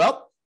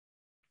 Well,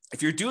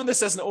 if you're doing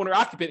this as an owner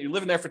occupant, you're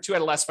living there for 2 out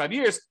of the last 5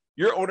 years,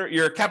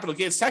 your capital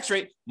gains tax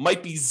rate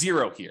might be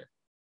zero here.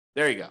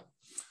 There you go.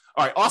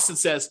 All right, Austin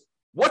says,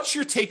 what's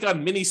your take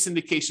on mini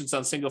syndications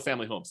on single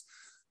family homes?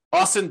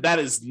 Austin, that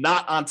is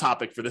not on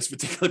topic for this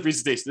particular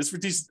presentation.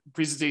 This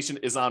presentation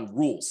is on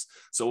rules.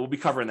 So we'll be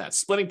covering that.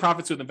 Splitting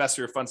profits with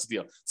investor or funds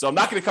deal. So I'm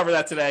not going to cover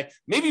that today.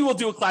 Maybe we'll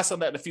do a class on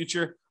that in the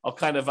future. I'll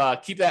kind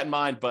of keep that in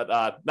mind,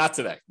 but not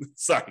today.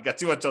 Sorry, got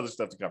too much other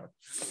stuff to cover.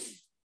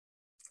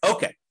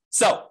 Okay,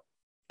 so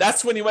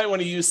that's when you might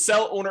want to use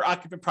sell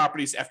owner-occupant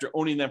properties after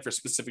owning them for a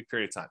specific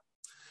period of time.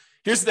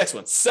 Here's the next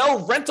one.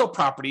 Sell rental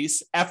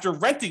properties after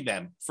renting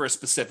them for a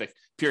specific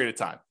period of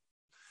time.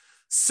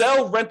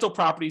 Sell rental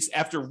properties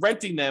after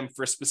renting them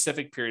for a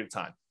specific period of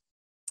time.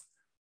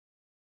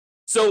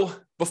 So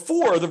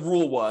before, the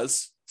rule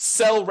was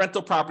sell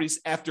rental properties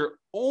after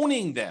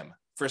owning them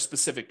for a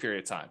specific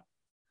period of time.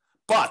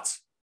 But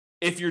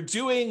if you're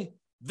doing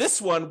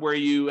this one where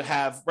you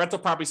have rental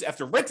properties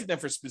after renting them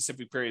for a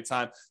specific period of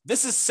time,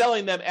 this is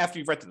selling them after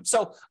you've rented them.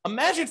 So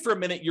imagine for a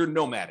minute you're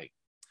nomading,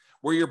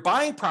 where you're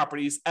buying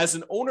properties as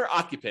an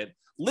owner-occupant,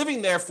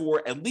 living there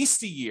for at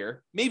least a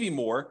year, maybe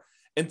more,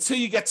 until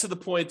you get to the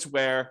point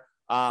where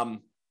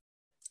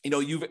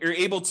you're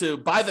able to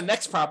buy the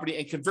next property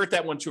and convert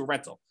that one to a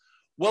rental.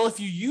 Well, if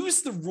you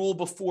use the rule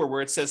before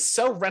where it says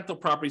sell rental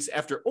properties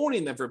after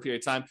owning them for a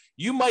period of time,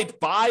 you might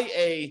buy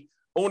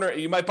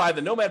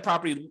the nomad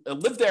property,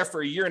 live there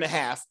for a year and a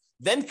half,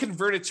 then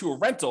convert it to a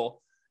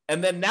rental.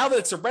 And then now that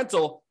it's a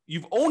rental,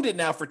 you've owned it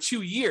now for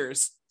 2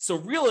 years. So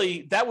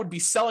really, that would be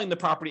selling the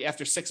property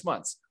after 6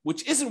 months,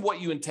 which isn't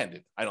what you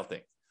intended, I don't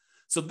think.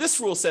 So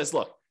this rule says,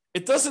 look,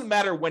 it doesn't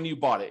matter when you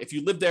bought it. If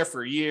you lived there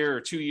for a year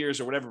or 2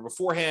 years or whatever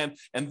beforehand,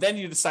 and then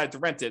you decide to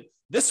rent it,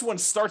 this one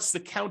starts the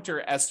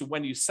counter as to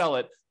when you sell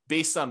it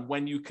based on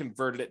when you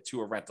converted it to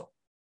a rental.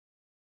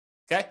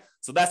 Okay,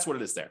 so that's what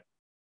it is there.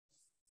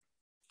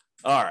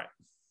 All right.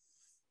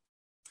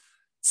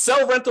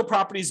 Sell rental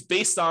properties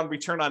based on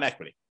return on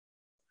equity.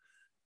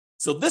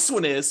 So this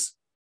one is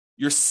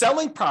you're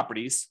selling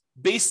properties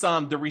based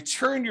on the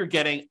return you're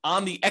getting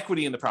on the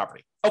equity in the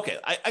property. Okay,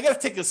 I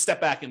got to take a step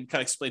back and kind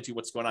of explain to you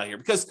what's going on here,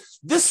 because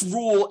this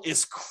rule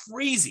is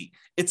crazy.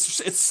 It's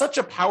such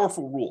a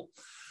powerful rule.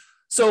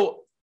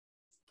 So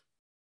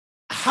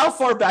how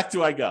far back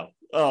do I go?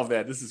 Oh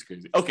man, this is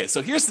crazy. Okay,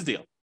 so here's the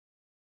deal.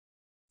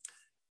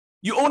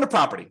 You own a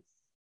property,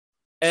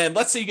 and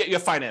let's say you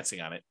have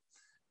financing on it,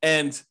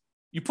 and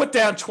you put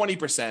down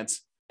 20%,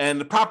 and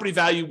the property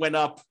value went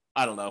up,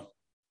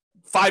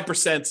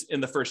 5% in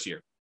the first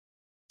year.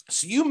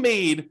 So you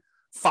made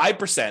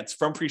 5%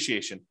 from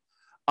appreciation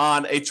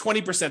on a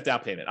 20% down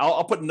payment.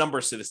 I'll put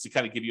numbers to this to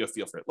kind of give you a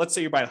feel for it. Let's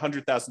say you're buying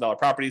 $100,000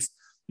 properties.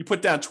 You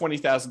put down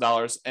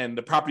 $20,000 and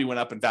the property went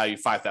up in value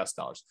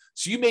 $5,000.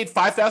 So you made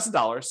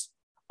 $5,000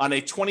 on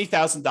a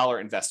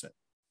 $20,000 investment,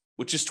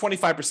 which is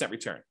 25%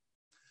 return.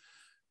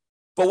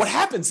 But what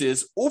happens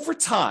is over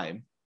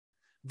time,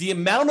 the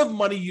amount of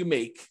money you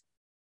make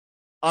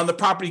on the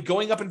property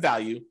going up in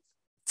value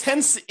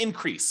tends to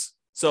increase.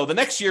 So the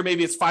next year,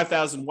 maybe it's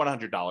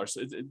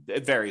 $5,100.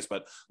 It varies,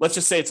 but let's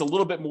just say it's a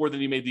little bit more than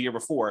you made the year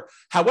before.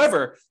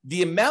 However,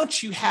 the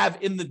amount you have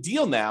in the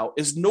deal now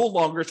is no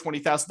longer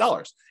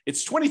 $20,000.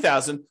 It's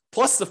 $20,000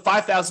 plus the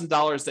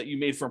 $5,000 that you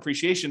made from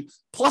appreciation,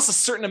 plus a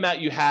certain amount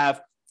you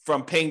have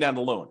from paying down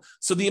the loan.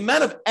 So the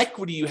amount of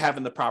equity you have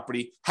in the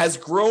property has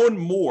grown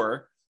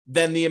more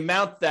than the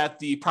amount that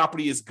the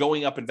property is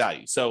going up in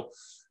value. So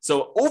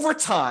over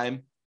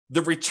time,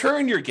 the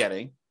return you're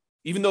getting,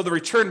 even though the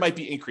return might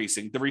be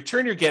increasing, the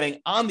return you're getting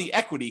on the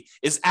equity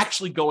is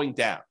actually going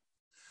down.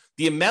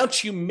 The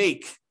amount you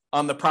make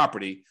on the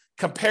property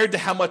compared to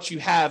how much you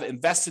have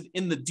invested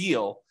in the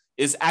deal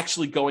is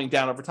actually going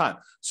down over time.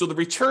 So the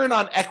return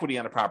on equity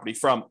on a property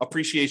from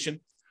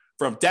appreciation,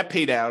 from debt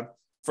pay down,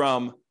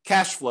 from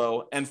cash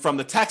flow and from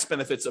the tax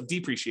benefits of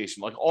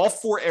depreciation. Like all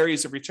four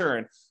areas of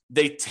return,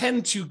 they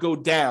tend to go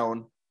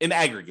down in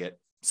aggregate.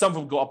 Some of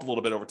them go up a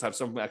little bit over time.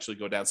 Some of them actually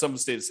go down. Some of them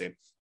stay the same.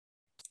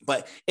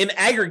 But in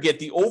aggregate,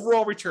 the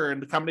overall return,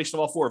 the combination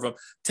of all four of them,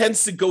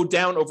 tends to go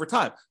down over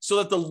time. So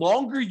that the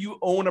longer you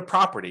own a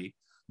property,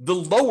 the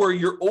lower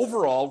your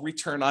overall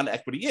return on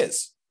equity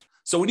is.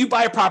 So when you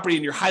buy a property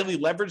and you're highly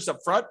leveraged up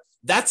front,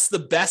 that's the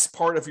best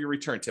part of your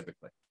return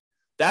typically.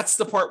 That's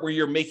the part where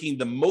you're making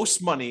the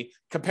most money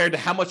compared to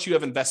how much you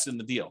have invested in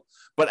the deal.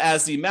 But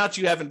as the amount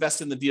you have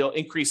invested in the deal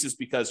increases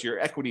because your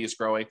equity is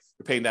growing,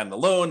 you're paying down the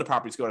loan, the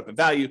property's going up in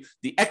value,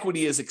 the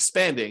equity is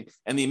expanding,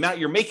 and the amount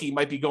you're making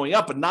might be going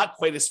up, but not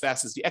quite as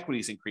fast as the equity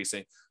is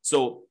increasing.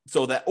 So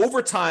that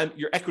over time,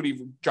 your equity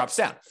drops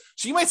down.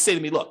 So you might say to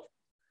me, look,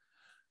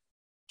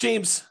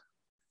 James,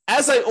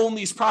 as I own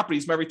these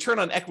properties, my return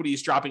on equity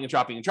is dropping and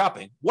dropping and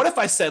dropping. What if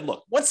I said,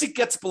 look, once it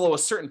gets below a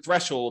certain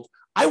threshold,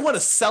 I want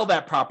to sell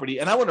that property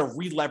and I want to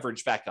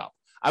re-leverage back up.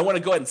 I want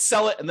to go ahead and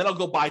sell it, and then I'll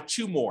go buy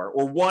two more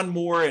or one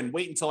more and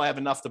wait until I have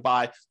enough to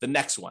buy the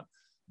next one.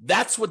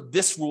 That's what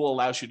this rule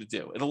allows you to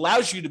do. It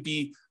allows you to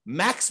be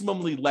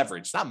maximally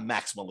leveraged, not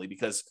maximally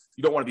because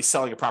you don't want to be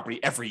selling a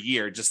property every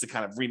year just to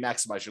kind of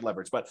re-maximize your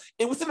leverage, but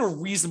within a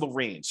reasonable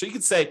range. So you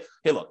can say,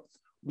 hey, look,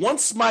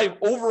 once my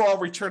overall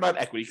return on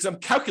equity, because I'm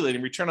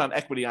calculating return on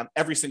equity on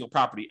every single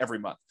property every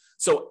month.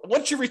 So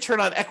once your return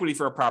on equity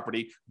for a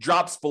property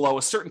drops below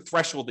a certain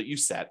threshold that you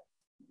set,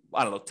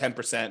 I don't know, 10%,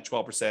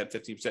 12%,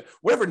 15%,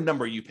 whatever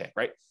number you pick,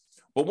 right?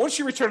 But once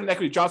your return on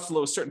equity drops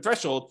below a certain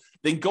threshold,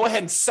 then go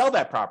ahead and sell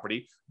that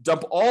property,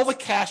 dump all the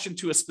cash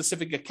into a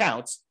specific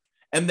account,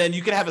 and then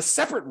you can have a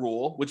separate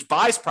rule which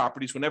buys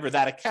properties whenever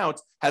that account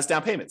has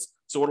down payments.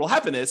 So what will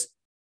happen is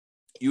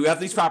you have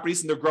these properties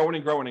and they're growing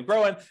and growing and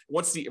growing.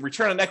 Once the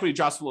return on equity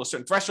drops below a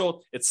certain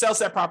threshold, it sells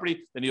that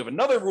property. Then you have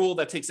another rule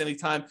that takes any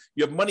time.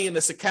 You have money in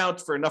this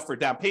account for enough for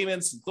down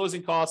payments and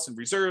closing costs and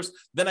reserves.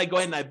 Then I go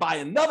ahead and I buy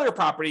another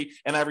property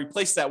and I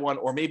replace that one.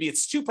 Or maybe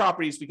it's two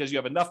properties because you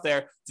have enough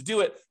there to do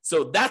it.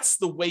 So that's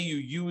the way you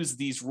use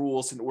these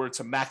rules in order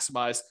to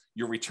maximize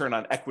your return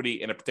on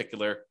equity in a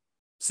particular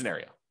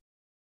scenario.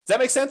 Does that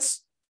make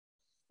sense?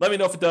 Let me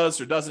know if it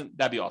does or doesn't.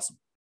 That'd be awesome.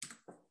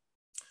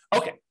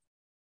 Okay.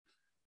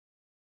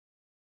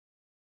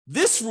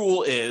 This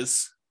rule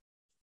is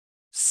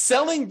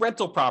selling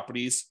rental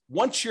properties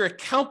once your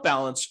account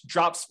balance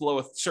drops below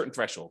a certain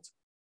threshold.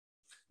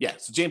 Yeah,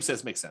 so James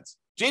says makes sense.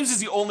 James is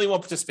the only one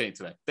participating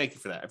today. Thank you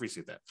for that. I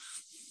appreciate that.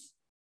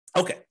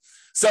 Okay,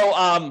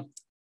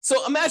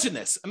 so imagine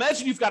this.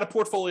 Imagine you've got a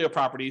portfolio of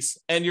properties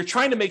and you're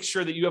trying to make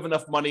sure that you have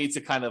enough money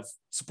to kind of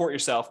support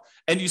yourself,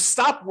 and you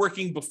stop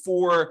working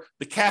before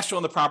the cash flow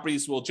on the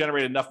properties will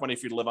generate enough money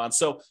for you to live on.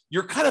 So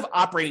you're kind of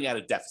operating at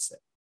a deficit.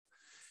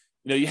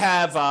 You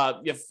have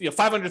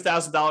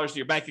 $500,000 in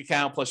your bank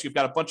account, plus you've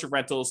got a bunch of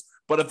rentals,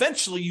 but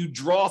eventually you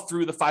draw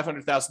through the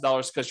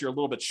 $500,000 because you're a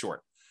little bit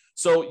short.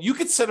 So you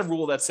could set a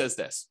rule that says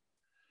this: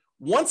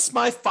 once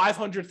my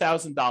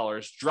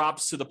 $500,000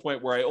 drops to the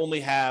point where I only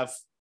have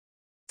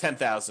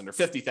 $10,000 or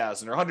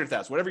 $50,000 or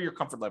 $100,000, whatever your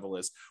comfort level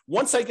is,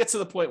 once I get to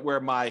the point where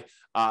my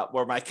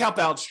account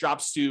balance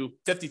drops to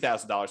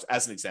 $50,000,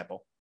 as an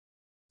example,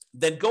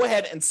 then go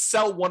ahead and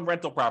sell one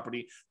rental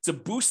property to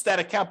boost that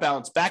account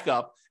balance back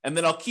up. And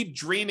then I'll keep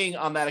draining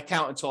on that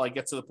account until I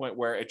get to the point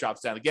where it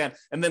drops down again,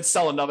 and then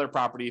sell another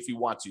property if you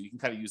want to. You can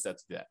kind of use that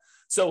to do that.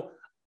 So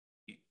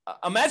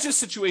imagine a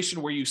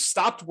situation where you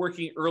stopped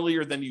working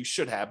earlier than you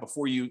should have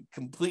before you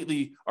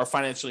completely are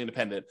financially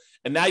independent.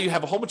 And now you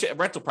have a whole bunch of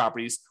rental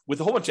properties with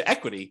a whole bunch of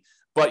equity,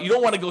 but you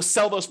don't want to go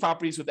sell those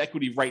properties with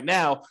equity right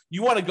now.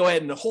 You want to go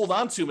ahead and hold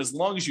on to them as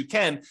long as you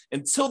can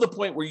until the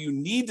point where you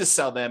need to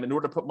sell them in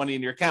order to put money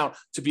in your account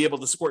to be able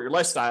to support your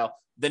lifestyle.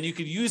 Then you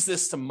could use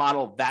this to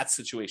model that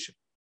situation.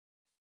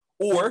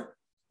 Or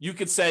you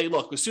could say,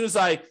 look, as soon as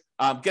I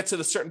get to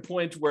the certain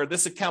point where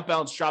this account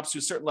balance drops to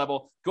a certain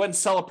level, go ahead and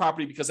sell a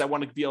property because I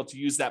want to be able to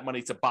use that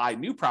money to buy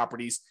new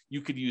properties.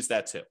 You could use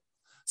that too.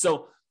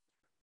 So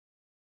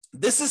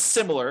this is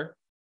similar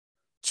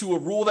to a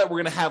rule that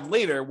we're going to have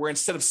later, where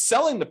instead of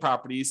selling the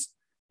properties,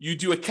 you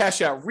do a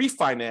cash out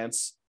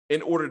refinance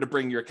in order to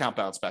bring your account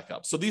balance back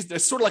up. So they're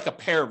sort of like a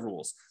pair of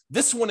rules.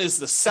 This one is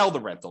to sell the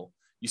rental.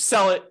 You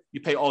sell it,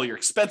 you pay all your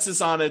expenses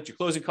on it, your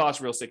closing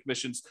costs, real estate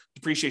commissions,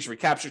 depreciation,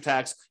 recapture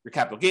tax, your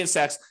capital gains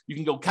tax. You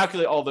can go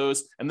calculate all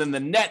those, and then the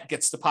net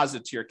gets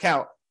deposited to your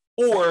account.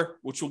 Or,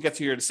 which we'll get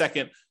to here in a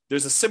second,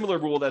 there's a similar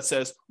rule that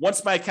says,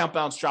 once my account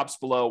balance drops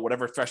below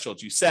whatever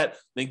threshold you set,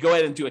 then go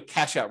ahead and do a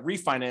cash out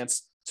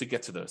refinance to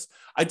get to those.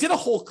 I did a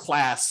whole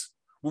class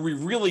where we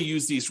really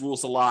use these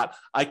rules a lot.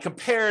 I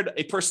compared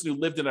a person who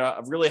lived in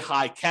a really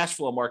high cash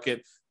flow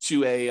market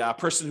to a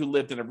person who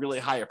lived in a really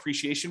high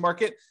appreciation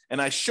market.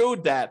 And I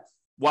showed that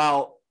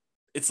while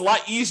it's a lot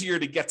easier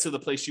to get to the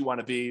place you want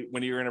to be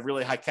when you're in a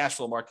really high cash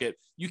flow market,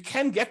 you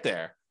can get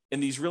there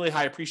in these really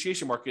high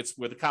appreciation markets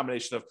with a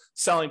combination of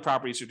selling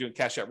properties or doing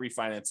cash out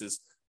refinances.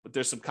 But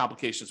there's some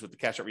complications with the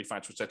cash out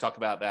refinance, which I talk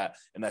about that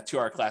in that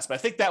 2-hour class. But I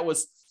think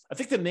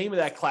the name of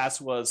that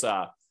class was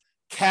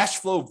cash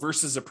flow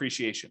versus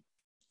appreciation.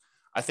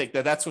 I think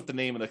that's what the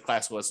name of the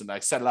class was. And I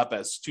set it up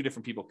as two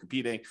different people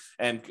competing,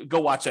 and go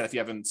watch that if you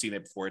haven't seen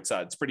it before.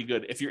 It's pretty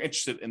good if you're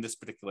interested in this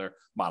particular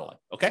modeling.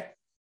 Okay.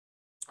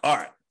 All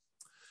right.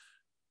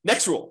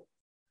 Next rule: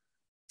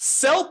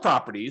 sell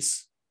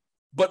properties,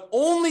 but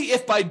only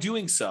if by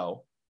doing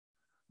so,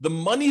 the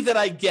money that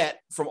I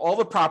get from all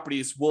the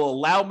properties will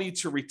allow me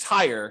to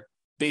retire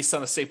based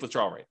on a safe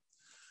withdrawal rate.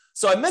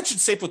 So I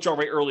mentioned safe withdrawal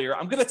rate earlier.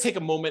 I'm going to take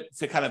a moment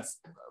to kind of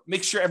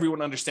make sure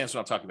everyone understands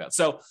what I'm talking about.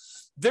 So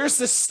there's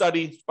this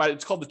study,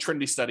 it's called the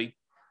Trinity study.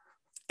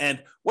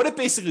 And what it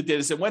basically did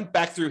is it went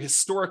back through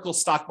historical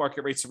stock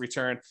market rates of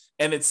return.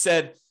 And it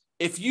said,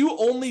 if you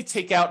only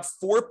take out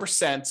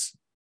 4%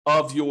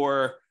 of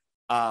your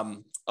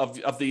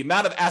of the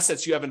amount of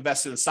assets you have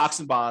invested in stocks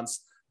and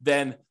bonds,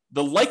 then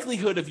the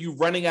likelihood of you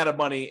running out of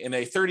money in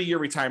a 30-year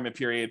retirement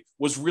period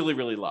was really,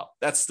 really low.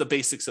 That's the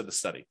basics of the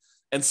study.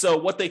 And so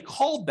what they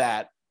called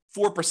that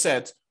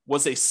 4%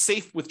 was a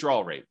safe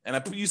withdrawal rate. And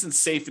I'm using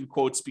safe in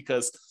quotes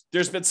because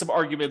there's been some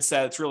arguments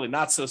that it's really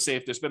not so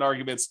safe. There's been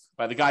arguments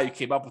by the guy who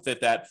came up with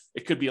it that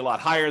it could be a lot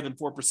higher than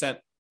 4%.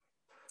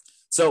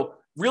 So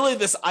really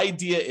this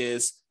idea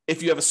is,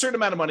 if you have a certain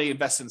amount of money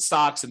invested in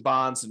stocks and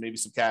bonds and maybe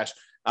some cash,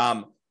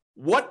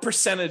 what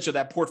percentage of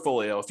that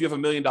portfolio, if you have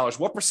 $1 million,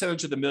 what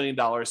percentage of the $1 million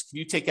can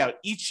you take out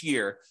each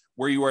year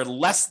where you are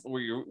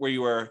where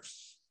you are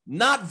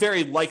not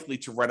very likely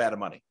to run out of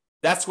money?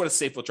 That's what a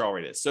safe withdrawal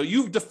rate is. So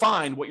you've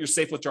defined what your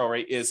safe withdrawal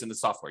rate is in the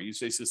software. You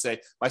basically say,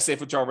 my safe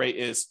withdrawal rate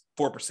is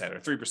 4% or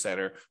 3%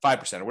 or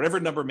 5% or whatever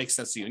number makes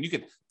sense to you. And you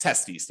can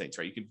test these things,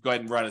 right? You can go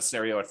ahead and run a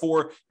scenario at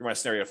 4, you run a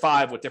scenario at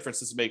 5. What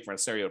difference does it make? Run a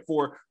scenario at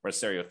 4, run a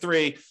scenario at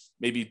 3,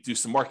 maybe do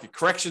some market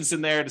corrections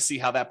in there to see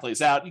how that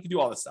plays out. You can do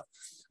all this stuff.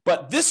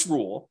 But this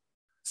rule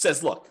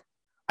says, look,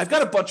 I've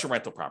got a bunch of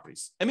rental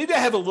properties, and maybe I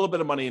have a little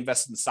bit of money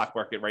invested in the stock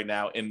market right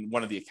now in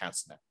one of the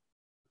accounts in there.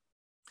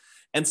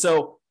 And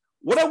so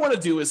what I want to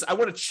do is I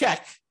want to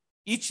check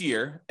each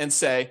year and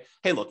say,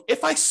 hey, look,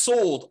 if I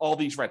sold all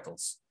these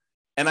rentals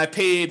and I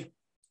paid,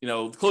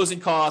 closing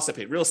costs, I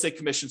paid real estate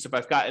commissions if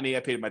I've got any, I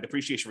paid my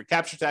depreciation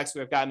recapture tax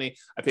if I've got any,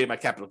 I paid my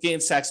capital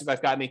gains tax if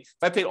I've got any,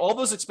 if I paid all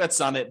those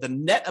expenses on it, the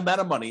net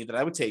amount of money that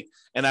I would take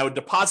and I would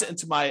deposit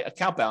into my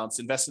account balance,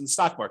 invest in the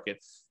stock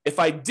market. If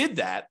I did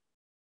that,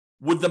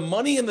 would the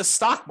money in the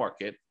stock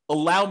market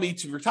allow me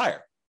to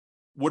retire?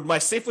 Would my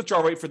safe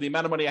withdrawal rate for the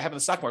amount of money I have in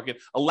the stock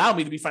market allow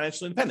me to be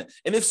financially independent?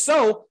 And if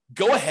so,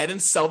 go ahead and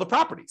sell the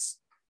properties.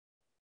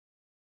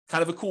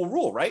 Kind of a cool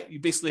rule, right? You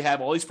basically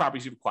have all these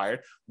properties you've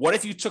acquired. What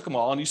if you took them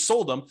all and you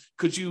sold them?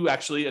 Could you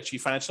actually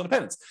achieve financial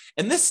independence?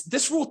 And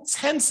this rule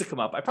tends to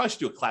come up. I probably should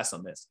do a class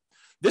on this.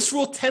 This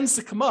rule tends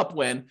to come up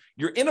when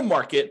you're in a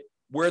market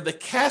where the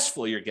cash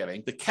flow you're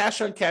getting, the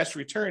cash on cash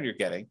return you're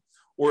getting,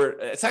 or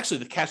it's actually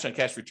the cash on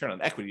cash return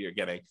on equity you're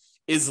getting,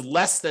 is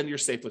less than your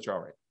safe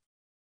withdrawal rate.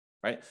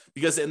 Right?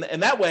 Because in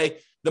that way,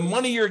 the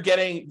money you're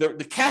getting,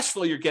 the cash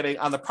flow you're getting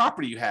on the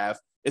property you have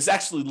is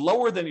actually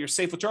lower than your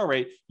safe withdrawal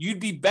rate.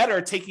 You'd be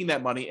better taking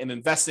that money and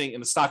investing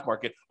in the stock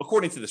market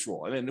according to this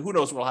rule. And then who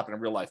knows what will happen in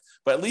real life.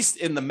 But at least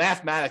in the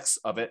mathematics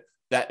of it,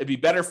 that it'd be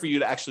better for you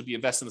to actually be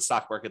invested in the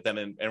stock market than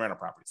in rental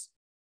properties,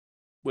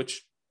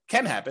 which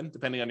can happen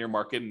depending on your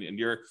market and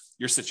your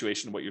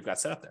situation and what you've got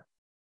set up there.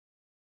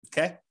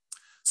 Okay?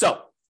 So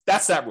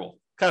that's that rule.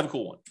 Kind of a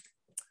cool one.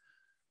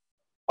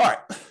 All right.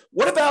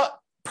 What about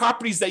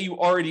properties that you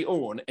already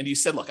own? And you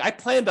said, look, I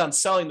planned on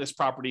selling this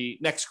property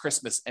next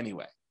Christmas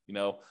anyway.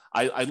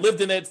 I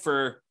lived in it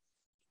for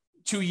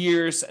 2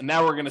 years and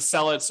now we're going to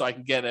sell it so I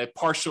can get a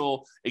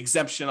partial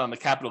exemption on the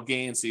capital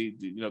gains.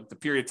 The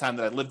period of time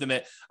that I lived in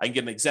it, I can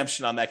get an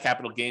exemption on that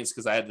capital gains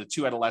because I had the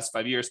 2 out of the last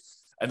 5 years.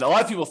 And a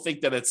lot of people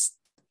think that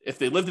if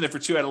they lived in it for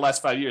 2 out of the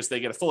last 5 years, they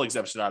get a full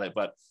exemption on it.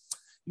 But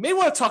you may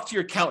want to talk to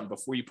your accountant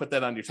before you put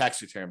that on your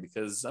tax return,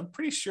 because I'm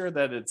pretty sure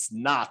that it's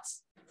not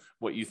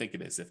what you think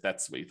it is, if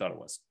that's what you thought it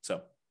was.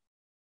 So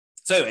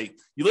anyway,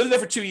 you lived there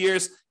for 2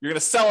 years. You're going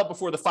to sell it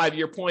before the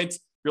 5-year point.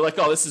 You're like,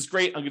 oh, this is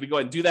great. I'm going to go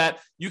ahead and do that.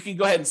 You can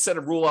go ahead and set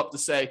a rule up to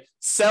say,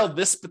 sell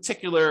this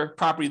particular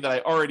property that I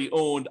already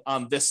owned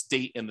on this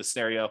date in the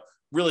scenario.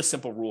 Really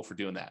simple rule for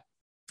doing that.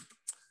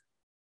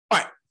 All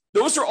right.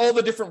 Those are all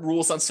the different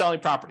rules on selling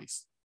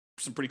properties.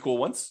 Some pretty cool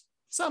ones.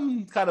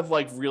 Some kind of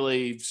like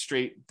really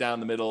straight down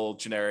the middle,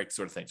 generic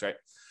sort of things, right?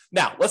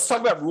 Now, let's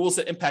talk about rules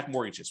that impact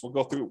mortgages. We'll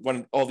go through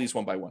all these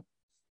one by one.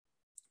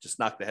 Just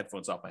knock the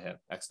headphones off my head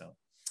accidentally.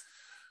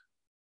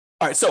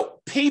 All right,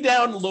 so pay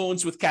down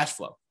loans with cash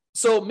flow.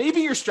 So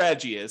maybe your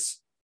strategy is,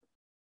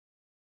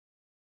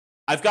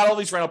 I've got all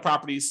these rental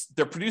properties.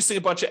 They're producing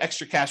a bunch of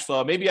extra cash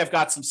flow. Maybe I've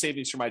got some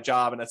savings for my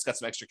job and that's got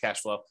some extra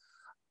cash flow.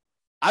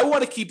 I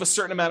want to keep a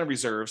certain amount of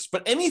reserves,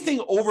 but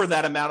anything over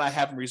that amount I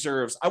have in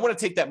reserves, I want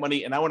to take that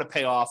money and I want to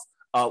pay off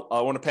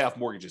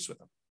mortgages with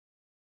them.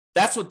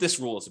 That's what this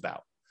rule is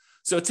about.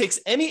 So it takes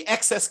any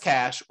excess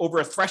cash over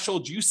a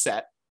threshold you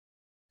set,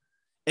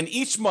 and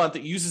each month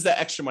it uses that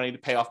extra money to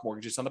pay off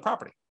mortgages on the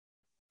property.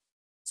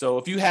 So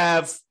if you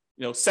have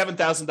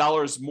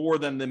 $7,000 more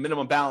than the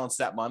minimum balance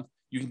that month,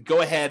 you can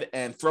go ahead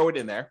and throw it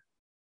in there.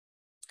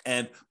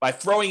 And by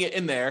throwing it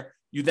in there,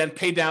 you then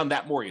pay down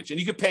that mortgage. And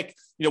you can pick,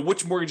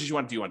 which mortgages you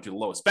want to do. You want to do the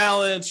lowest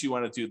balance, you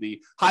want to do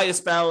the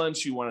highest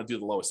balance, you want to do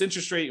the lowest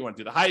interest rate, you want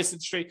to do the highest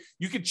interest rate.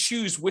 You can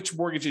choose which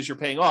mortgages you're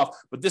paying off,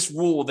 but this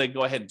rule will then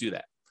go ahead and do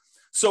that.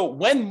 So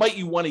when might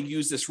you want to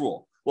use this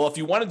rule? Well, if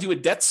you want to do a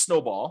debt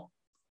snowball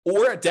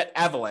or a debt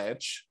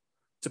avalanche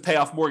to pay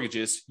off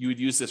mortgages, you would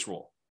use this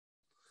rule.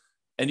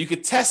 And you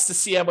could test to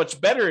see how much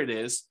better it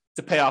is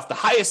to pay off the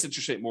highest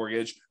interest rate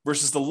mortgage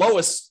versus the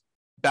lowest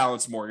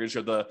balance mortgage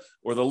or the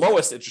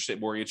lowest interest rate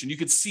mortgage, and you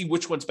could see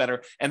which one's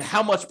better and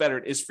how much better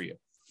it is for you.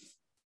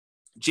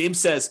 James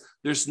says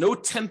there's no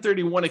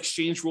 1031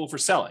 exchange rule for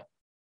selling.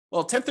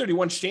 Well,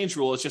 1031 exchange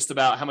rule is just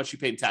about how much you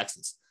pay in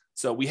taxes.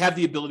 So we have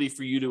the ability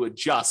for you to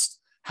adjust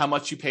how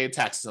much you pay in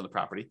taxes on the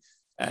property.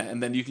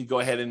 And then you can go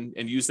ahead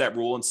and use that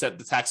rule and set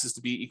the taxes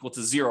to be equal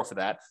to 0 for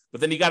that.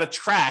 But then you got to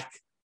track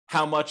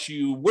how much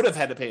you would have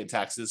had to pay in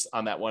taxes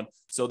on that one.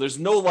 So there's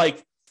no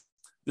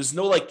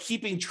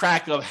keeping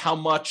track of how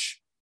much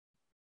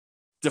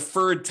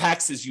deferred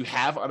taxes you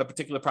have on a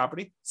particular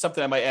property,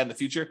 something I might add in the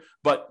future,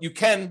 but you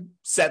can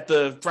set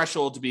the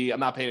threshold to be, I'm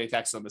not paying any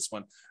taxes on this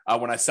one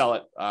when I sell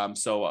it.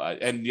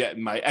 And yet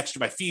my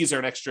fees are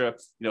an extra,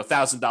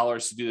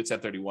 $1,000 to do the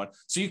 1031.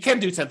 So you can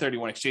do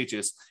 1031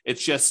 exchanges.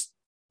 It's just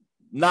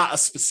not a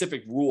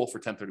specific rule for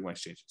 1031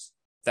 exchanges.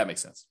 If that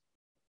makes sense.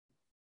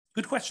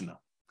 Good question though.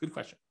 Good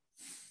question.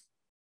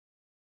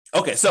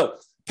 Okay. So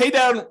pay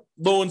down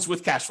loans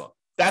with cash flow.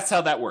 That's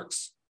how that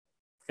works.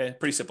 Okay.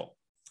 Pretty simple.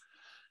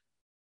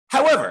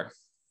 However,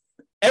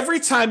 every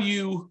time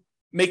you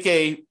make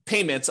a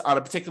payment on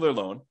a particular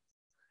loan,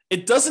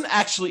 it doesn't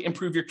actually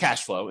improve your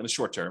cash flow in the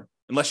short term,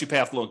 unless you pay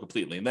off the loan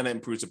completely, and then it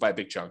improves it by a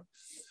big chunk.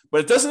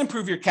 But it doesn't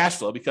improve your cash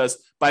flow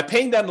because by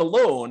paying down the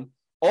loan,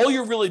 all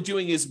you're really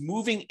doing is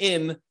moving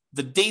in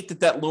the date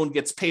that loan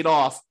gets paid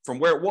off from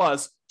where it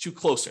was to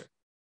closer.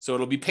 So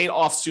it'll be paid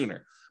off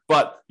sooner.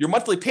 But your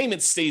monthly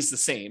payment stays the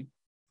same.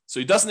 So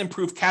it doesn't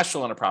improve cash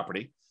flow on a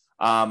property.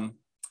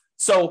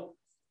 So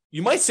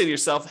you might say to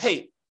yourself,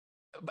 hey,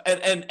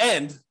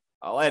 and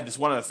I'll add this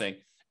one other thing.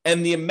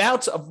 And the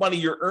amount of money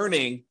you're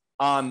earning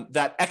on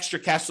that extra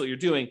cash flow you're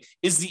doing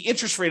is the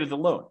interest rate of the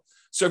loan.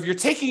 So if you're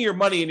taking your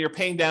money and you're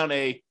paying down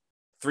a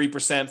 3%,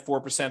 4%,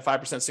 5%,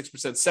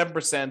 6%,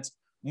 7%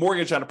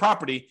 mortgage on a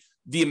property,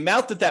 the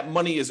amount that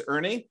money is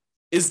earning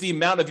is the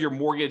amount of your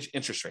mortgage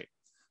interest rate.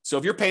 So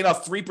if you're paying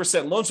off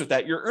 3% loans with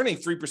that, you're earning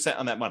 3%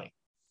 on that money.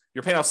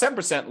 You're paying off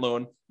 7%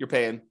 loan, you're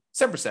paying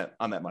 7%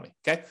 on that money.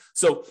 Okay.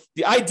 So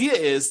the idea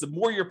is the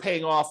more you're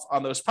paying off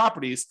on those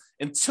properties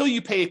until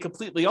you pay it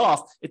completely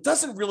off, it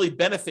doesn't really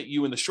benefit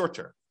you in the short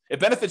term.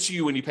 It benefits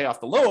you when you pay off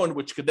the loan,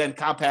 which could then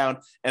compound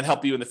and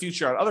help you in the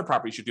future on other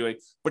properties you're doing,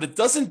 but it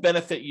doesn't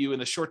benefit you in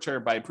the short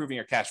term by improving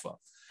your cash flow.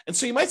 And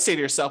so you might say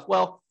to yourself,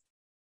 well,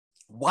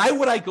 why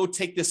would I go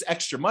take this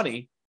extra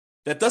money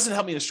that doesn't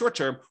help me in the short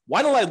term?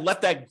 Why don't I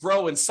let that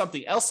grow in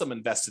something else I'm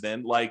invested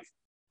in, like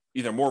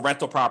either more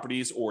rental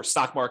properties or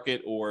stock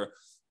market or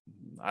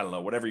I don't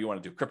know, whatever you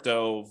want to do,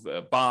 crypto,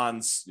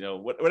 bonds,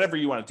 whatever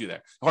you want to do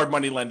there, hard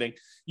money lending.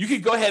 You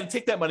could go ahead and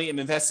take that money and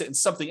invest it in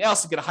something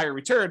else and get a higher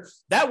return.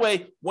 That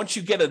way, once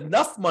you get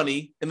enough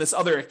money in this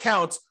other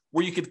account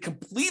where you could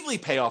completely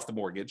pay off the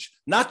mortgage,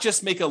 not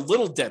just make a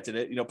little dent in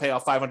it, pay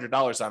off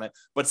 $500 on it,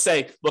 but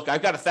say, look, I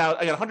got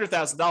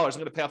 $100,000. I'm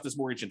going to pay off this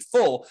mortgage in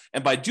full.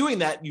 And by doing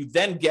that, you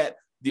then get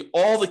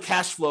all the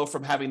cash flow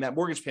from having that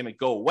mortgage payment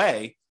go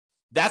away.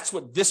 That's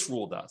what this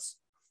rule does.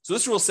 So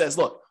this rule says,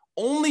 look,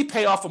 only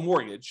pay off a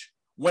mortgage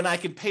when I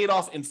can pay it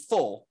off in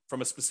full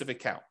from a specific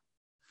account.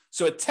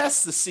 So it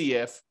tests to see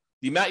if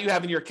the amount you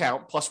have in your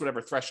account plus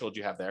whatever threshold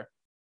you have there.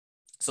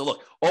 So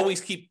look, always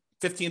keep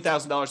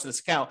 $15,000 in this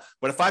account.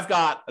 But if I've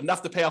got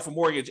enough to pay off a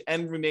mortgage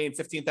and remain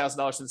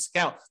 $15,000 in this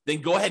account,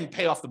 then go ahead and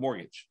pay off the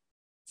mortgage.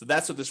 So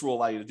that's what this rule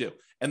allows you to do.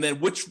 And then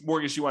which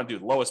mortgage you want to do,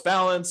 the lowest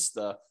balance,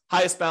 the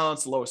highest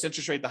balance, the lowest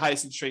interest rate, the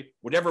highest interest rate,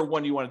 whatever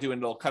one you want to do,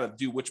 and it'll kind of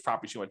do which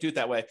properties you want to do it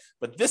that way.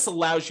 But this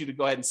allows you to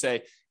go ahead and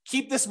say,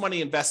 keep this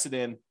money invested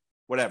in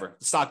whatever,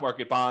 the stock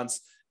market,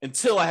 bonds,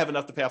 until I have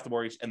enough to pay off the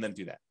mortgage, and then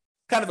do that.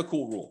 Kind of a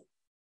cool rule.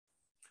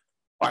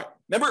 All right.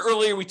 Remember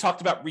earlier we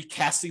talked about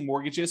recasting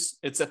mortgages?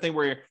 It's that thing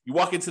where you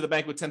walk into the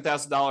bank with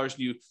 $10,000,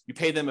 you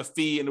pay them a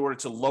fee in order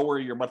to lower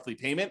your monthly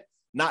payment,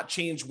 not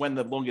change when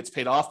the loan gets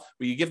paid off,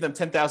 but you give them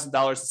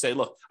 $10,000 and say,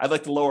 look, I'd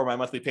like to lower my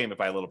monthly payment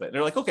by a little bit. And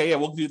they're like, okay, yeah,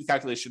 we'll do the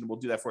calculation and we'll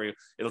do that for you.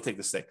 It'll take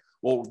this thing.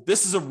 Well,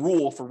 this is a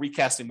rule for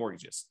recasting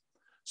mortgages.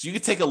 So you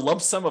could take a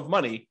lump sum of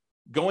money,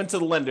 go into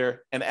the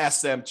lender and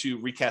ask them to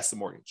recast the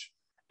mortgage.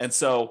 And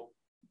so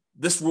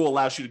this rule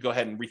allows you to go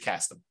ahead and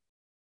recast them.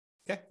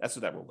 Okay, that's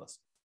what that rule does.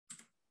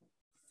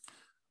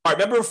 All right,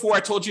 remember before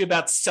I told you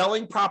about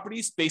selling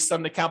properties based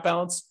on the account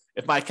balance?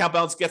 If my account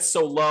balance gets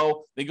so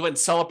low, then go ahead and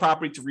sell a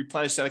property to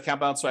replenish that account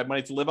balance so I have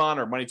money to live on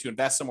or money to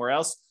invest somewhere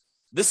else.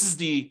 This is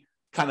the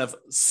kind of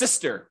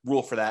sister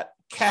rule for that,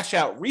 cash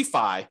out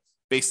refi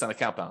based on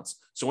account balance.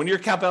 So when your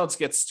account balance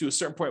gets to a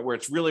certain point where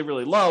it's really,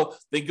 really low,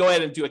 then go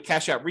ahead and do a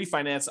cash out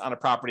refinance on a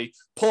property,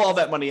 pull all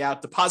that money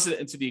out, deposit it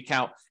into the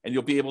account, and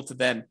you'll be able to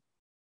then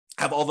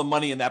have all the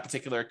money in that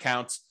particular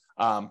account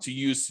to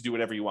use to do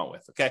whatever you want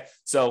with. Okay.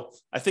 So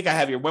I think I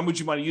have here, when would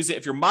you want to use it?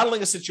 If you're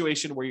modeling a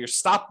situation where you're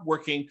stopped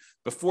working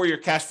before your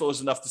cash flow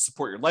is enough to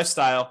support your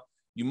lifestyle,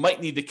 you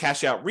might need to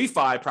cash out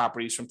refi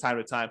properties from time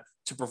to time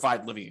to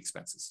provide living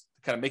expenses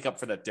to kind of make up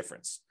for that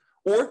difference.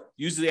 Or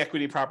use the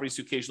equity properties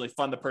to occasionally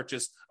fund the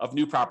purchase of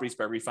new properties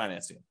by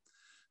refinancing.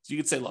 So you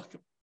could say, look,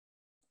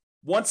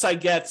 once I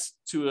get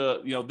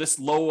to this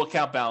low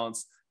account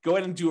balance, go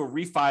ahead and do a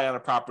refi on a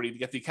property to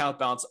get the account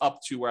balance up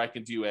to where I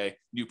can do a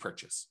new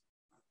purchase.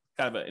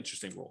 Kind of an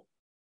interesting rule.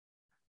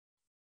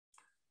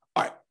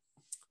 All right.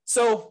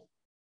 So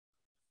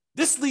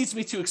this leads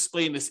me to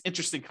explain this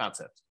interesting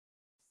concept.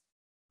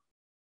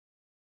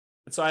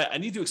 And so I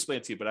need to explain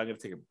it to you, but I'm going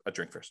to take a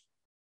drink first.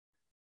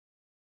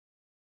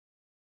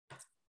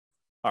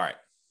 All right.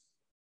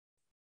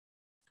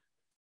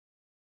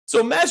 So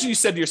imagine you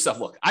said to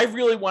yourself, look, I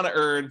really want to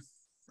earn,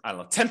 I don't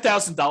know,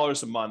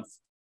 $10,000 a month.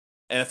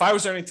 And if I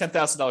was earning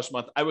 $10,000 a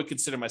month, I would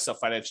consider myself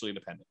financially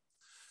independent.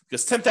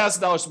 Because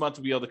 $10,000 a month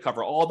would be able to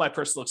cover all of my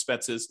personal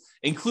expenses,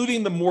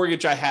 including the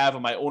mortgage I have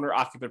on my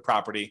owner-occupant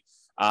property,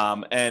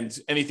 and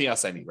anything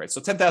else I need, right?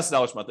 So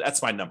 $10,000 a month,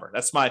 that's my number.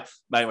 That's my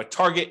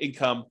target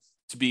income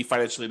to be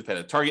financially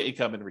independent, target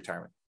income in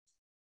retirement.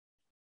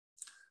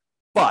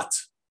 But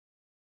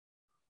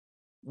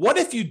what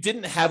if you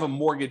didn't have a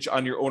mortgage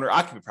on your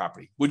owner-occupant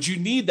property? Would you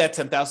need that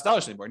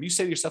 $10,000 anymore? And you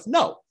say to yourself,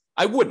 no,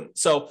 I wouldn't.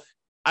 So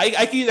I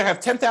can either have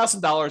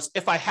 $10,000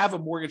 if I have a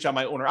mortgage on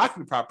my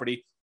owner-occupant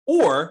property,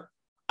 or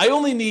I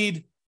only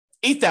need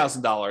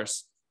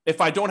 $8,000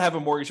 if I don't have a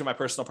mortgage on my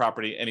personal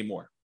property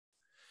anymore.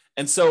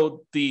 And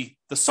so the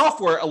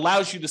software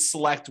allows you to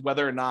select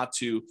whether or not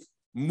to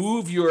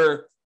move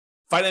your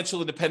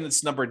financial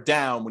independence number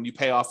down when you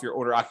pay off your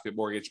owner-occupant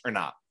mortgage or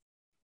not.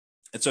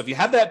 And so if you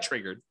have that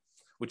triggered,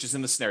 which is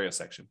in the scenario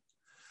section,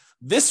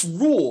 this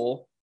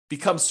rule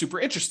becomes super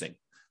interesting,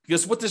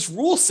 because what this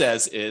rule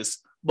says is,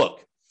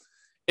 look,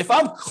 if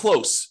I'm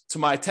close to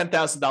my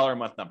 $10,000 a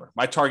month number,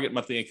 my target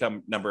monthly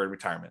income number in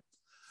retirement,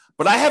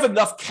 but I have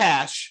enough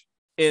cash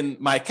in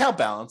my account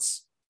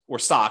balance or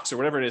stocks or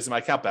whatever it is in my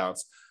account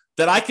balance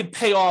that I could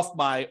pay off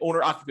my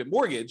owner-occupant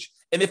mortgage.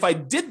 And if I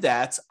did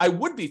that, I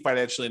would be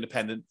financially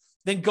independent,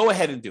 then go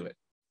ahead and do it.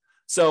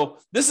 So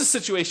this is a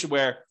situation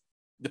where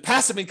the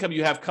passive income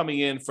you have coming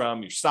in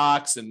from your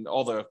stocks and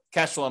all the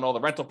cash flow on all the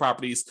rental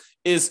properties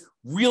is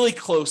really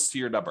close to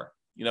your number.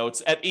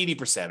 It's at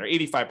 80% or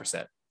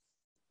 85%.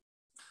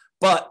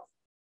 But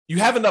you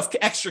have enough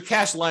extra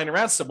cash lying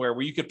around somewhere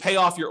where you could pay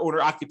off your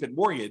owner-occupant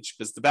mortgage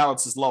because the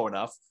balance is low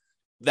enough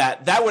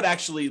that would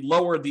actually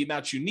lower the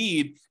amount you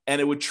need,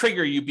 and it would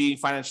trigger you being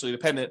financially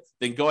independent.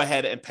 Then go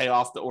ahead and pay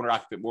off the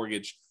owner-occupant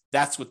mortgage.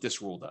 That's what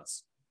this rule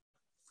does.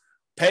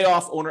 Pay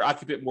off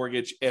owner-occupant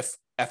mortgage if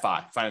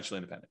FI, financially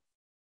independent.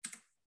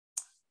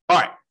 All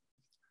right.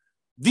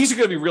 These are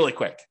going to be really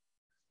quick.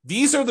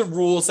 These are the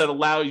rules that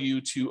allow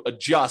you to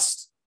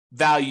adjust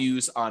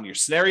values on your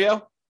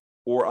scenario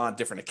or on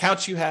different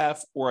accounts you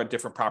have or on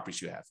different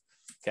properties you have.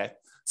 Okay.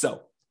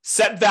 So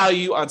set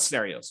value on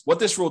scenarios. What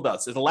this rule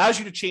does, it allows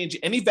you to change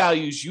any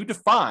values you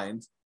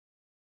defined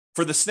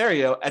for the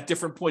scenario at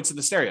different points in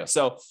the scenario.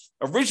 So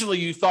originally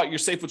you thought your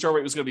safe withdrawal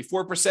rate was going to be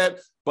 4%,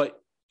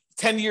 but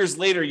 10 years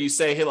later you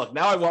say, hey, look,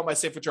 now I want my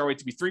safe withdrawal rate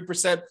to be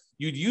 3%.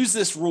 You'd use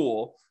this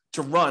rule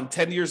to run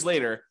 10 years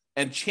later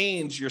and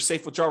change your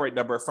safe withdrawal rate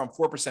number from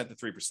 4% to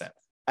 3%,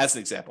 as an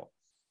example.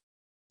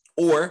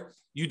 Or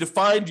you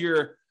defined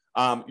your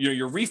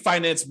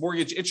refinance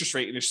mortgage interest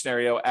rate in your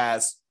scenario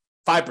as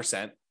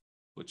 5%,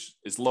 which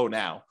is low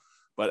now,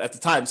 but at the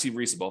time seemed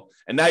reasonable.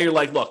 And now you're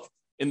like, look,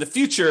 in the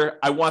future,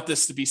 I want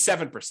this to be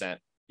 7%.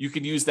 You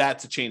can use that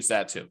to change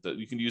that too.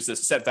 You can use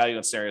this set value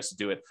on scenarios to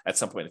do it at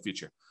some point in the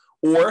future.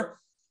 Or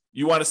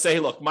you want to say,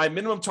 look, my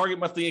minimum target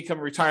monthly income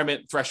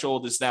retirement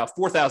threshold is now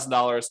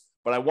 $4,000,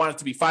 but I want it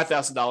to be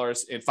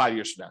 $5,000 in 5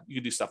 years from now. You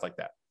can do stuff like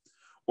that.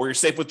 Or your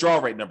safe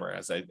withdrawal rate number,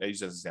 as I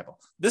use as an example.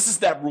 This is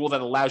that rule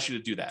that allows you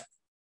to do that.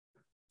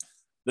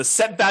 The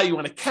set value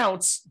on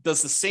accounts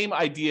does the same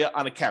idea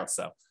on accounts,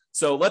 though.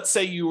 So let's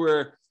say you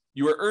were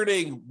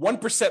earning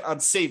 1% on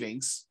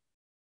savings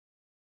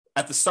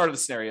at the start of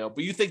the scenario,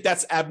 but you think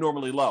that's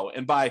abnormally low.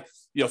 And by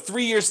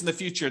 3 years in the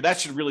future, that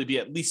should really be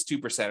at least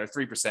 2% or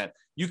 3%.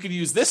 You could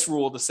use this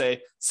rule to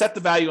say, set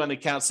the value on the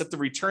account, set the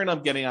return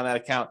I'm getting on that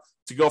account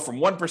to go from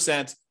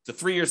 1% to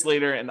 3 years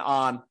later and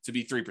on to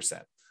be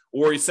 3%.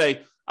 Or you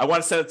say, I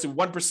want to set it to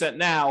 1%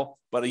 now,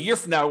 but a year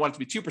from now, I want it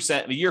to be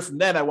 2%. And a year from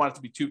then, I want it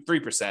to be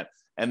 3%.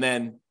 And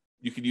then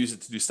you could use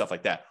it to do stuff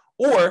like that.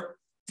 Or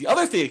the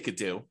other thing it could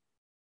do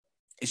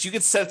is you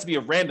could set it to be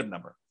a random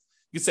number.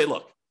 You could say,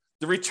 look,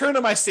 the return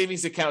on my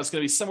savings account is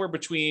going to be somewhere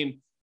between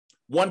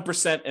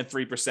 1% and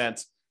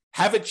 3%.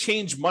 Have it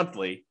change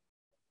monthly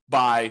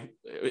by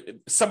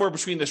somewhere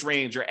between this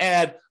range, or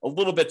add a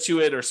little bit to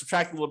it or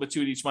subtract a little bit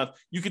to it each month.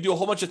 You could do a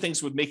whole bunch of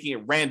things with making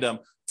it random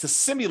to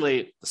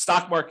simulate the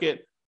stock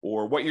market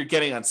or what you're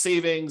getting on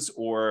savings,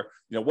 or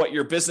what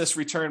your business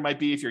return might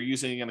be if you're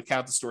using an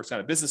account to store kind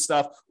of business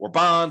stuff or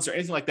bonds or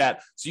anything like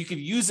that. So you could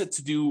use it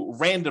to do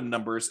random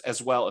numbers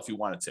as well if you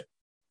wanted to.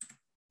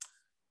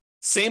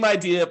 Same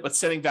idea, but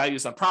setting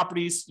values on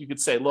properties. You could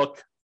say,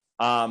 look,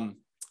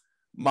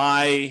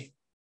 my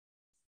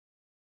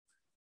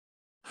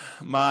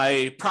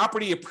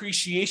property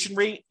appreciation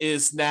rate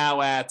is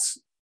now at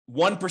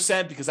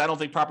 1% because I don't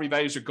think property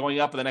values are going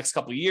up in the next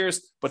couple of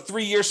years. But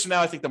 3 years from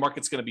now, I think the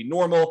market's going to be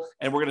normal,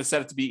 and we're going to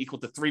set it to be equal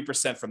to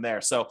 3% from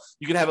there. So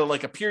you can have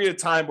a period of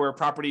time where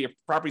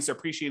properties are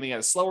appreciating at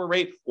a slower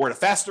rate or at a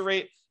faster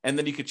rate, and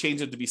then you could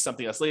change it to be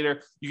something else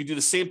later. You can do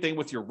the same thing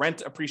with your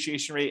rent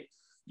appreciation rate.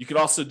 You could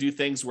also do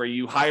things where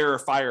you hire or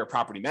fire a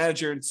property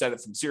manager and set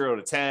it from 0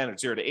 to 10 or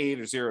 0 to 8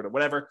 or 0 to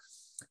whatever.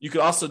 You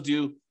could also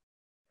do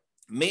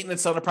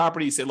maintenance on a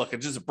property. You say, look,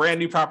 it's just a brand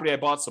new property I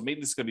bought, so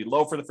maintenance is going to be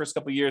low for the first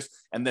couple of years,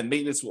 and then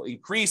maintenance will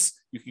increase.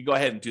 You can go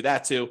ahead and do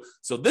that too.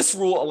 So this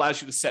rule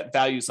allows you to set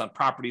values on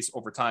properties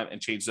over time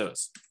and change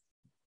those.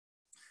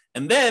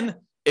 And then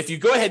if you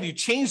go ahead and you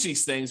change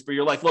these things, but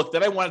you're like, look,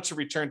 then I want it to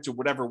return to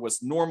whatever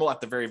was normal at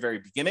the very, very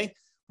beginning,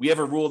 we have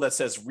a rule that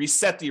says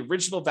reset the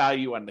original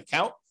value on an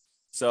account.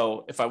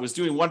 So if I was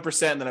doing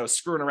 1% and then I was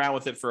screwing around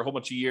with it for a whole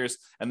bunch of years,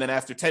 and then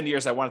after 10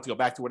 years, I wanted to go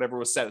back to whatever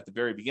was set at the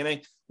very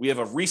beginning, we have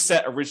a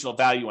reset original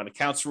value on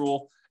accounts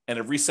rule and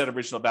a reset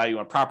original value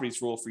on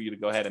properties rule for you to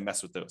go ahead and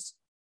mess with those.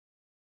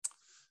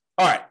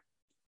 All right.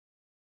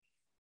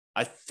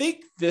 I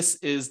think this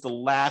is the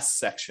last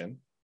section.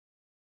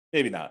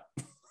 Maybe not.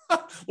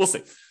 We'll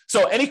see.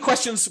 So any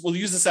questions? We'll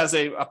use this as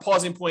a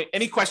pausing point.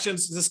 Any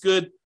questions? Is this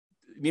good?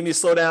 You need me to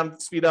slow down,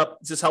 speed up?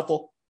 Is this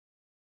helpful?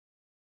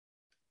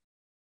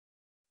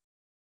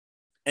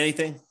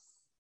 Anything?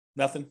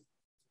 Nothing?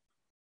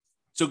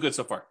 So good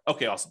so far.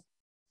 Okay, awesome.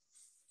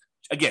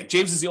 Again,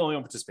 James is the only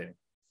one participating.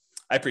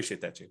 I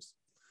appreciate that, James.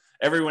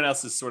 Everyone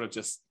else is sort of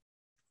just,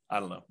 I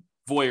don't know,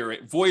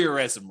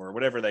 voyeurism or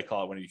whatever they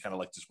call it when you kind of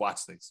like just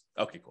watch things.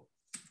 Okay, cool.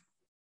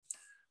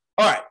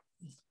 All right.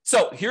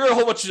 So here are a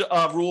whole bunch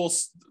of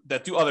rules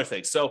that do other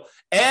things. So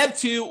add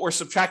to or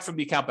subtract from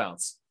the account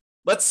balance.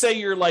 Let's say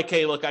you're like,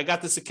 hey, look, I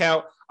got this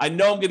account. I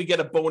know I'm going to get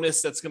a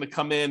bonus that's going to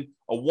come in,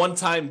 a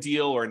one-time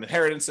deal or an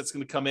inheritance that's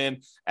going to come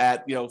in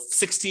at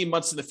 16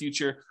 months in the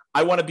future.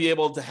 I want to be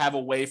able to have a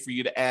way for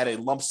you to add a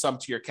lump sum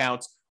to your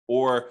account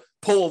or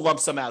pull a lump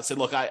sum out and say,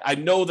 look, I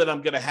know that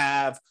I'm going to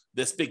have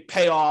this big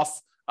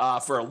payoff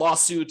for a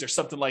lawsuit or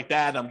something like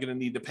that. I'm going to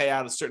need to pay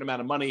out a certain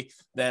amount of money.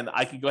 Then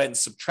I can go ahead and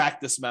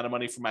subtract this amount of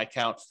money from my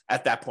account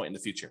at that point in the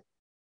future.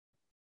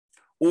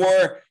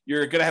 Or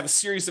you're going to have a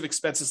series of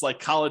expenses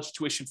like college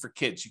tuition for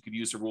kids. You could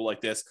use a rule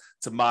like this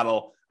to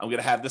model, I'm going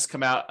to have this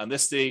come out on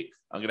this date.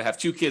 I'm going to have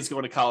 2 kids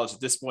going to college at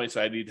this point,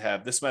 so I need to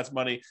have this much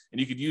money.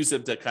 And you could use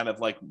them to kind of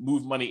like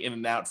move money in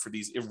and out for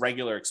these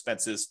irregular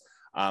expenses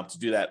to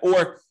do that.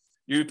 Or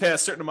you pay a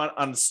certain amount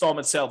on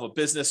installment sale of a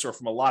business or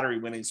from a lottery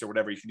winnings or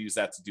whatever. You can use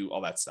that to do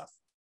all that stuff.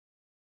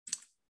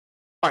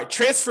 All right,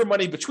 transfer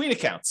money between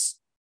accounts.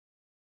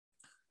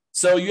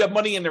 So you have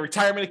money in the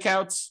retirement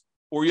accounts,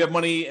 or you have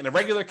money in a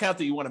regular account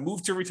that you want to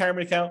move to a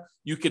retirement account.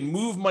 You can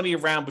move money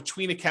around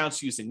between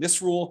accounts using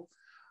this rule.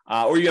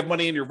 Or you have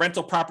money in your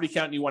rental property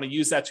account and you want to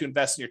use that to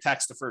invest in your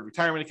tax-deferred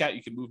retirement account.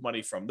 You can move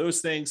money from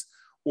those things.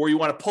 Or you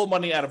want to pull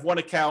money out of one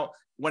account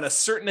when a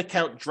certain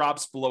account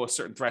drops below a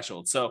certain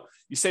threshold. So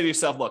you say to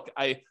yourself, look,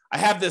 I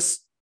have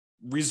this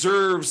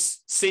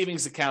reserves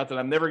savings account that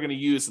I'm never going to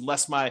use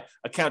unless my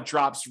account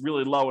drops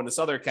really low in this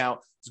other account.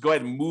 So go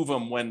ahead and move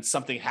them when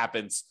something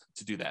happens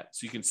to do that.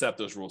 So you can set up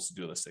those rules to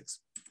do those things.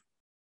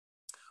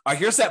 All right,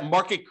 here's that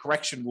market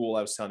correction rule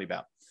I was telling you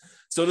about.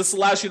 So this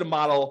allows you to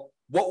model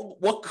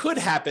what could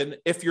happen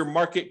if your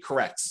market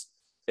corrects.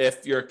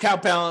 If your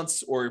account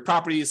balance or your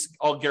properties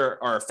all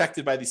are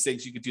affected by these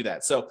things, you could do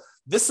that. So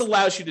this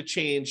allows you to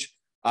change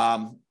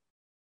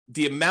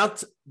the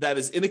amount that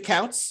is in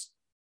accounts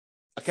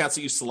that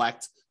you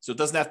select. So it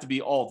doesn't have to be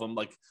all of them.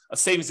 Like a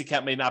savings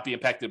account may not be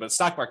impacted, but a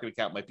stock market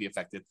account might be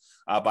affected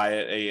by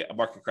a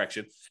market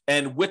correction.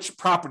 And which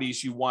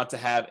properties you want to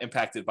have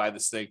impacted by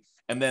this thing,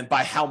 and then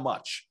by how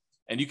much.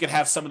 And you can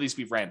have some of these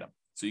be random.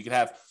 So you can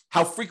have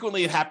how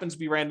frequently it happens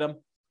be random,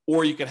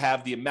 or you can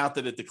have the amount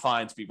that it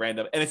declines be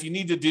random. And if you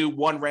need to do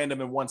one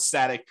random and one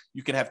static,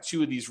 you can have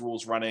 2 of these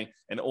rules running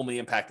and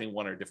only impacting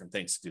one or different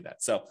things to do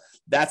that. So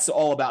that's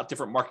all about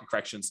different market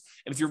corrections.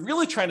 And if you're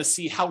really trying to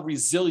see how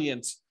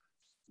resilient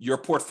your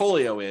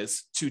portfolio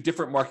is to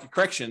different market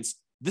corrections,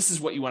 this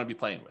is what you want to be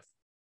playing with.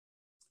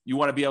 You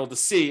want to be able to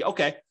see,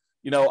 okay,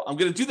 I'm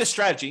going to do this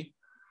strategy.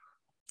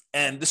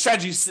 And the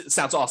strategy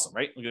sounds awesome,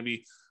 right? I'm going to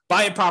be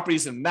buying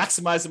properties and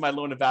maximizing my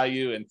loan to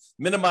value and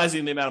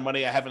minimizing the amount of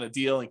money I have in a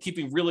deal and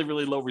keeping really,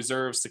 really low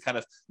reserves to kind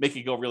of make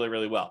it go really,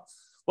 really well.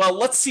 Well,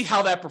 let's see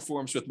how that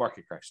performs with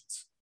market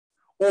corrections.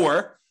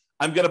 Or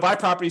I'm going to buy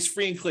properties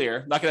free and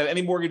clear, not going to have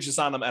any mortgages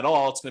on them at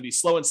all. It's going to be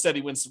slow and steady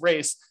wins the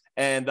race.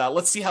 And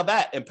let's see how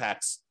that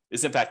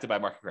is impacted by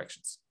market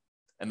corrections.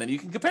 And then you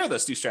can compare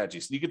those 2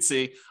 strategies. And you can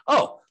see,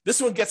 oh,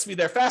 this one gets me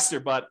there faster,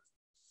 but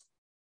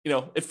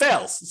it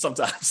fails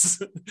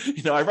sometimes.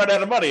 I run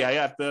out of money. I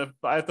have to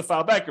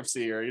file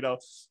bankruptcy or,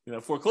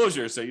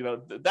 foreclosure.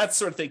 So, that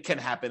sort of thing can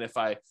happen if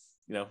I,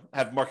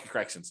 have market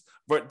corrections.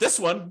 But this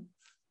one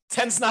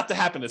tends not to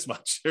happen as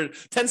much, or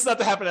tends not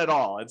to happen at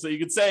all. And so you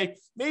could say,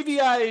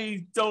 maybe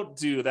I don't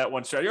do that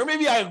one strategy, or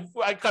maybe I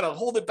kind of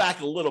hold it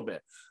back a little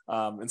bit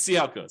and see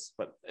how it goes.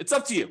 But it's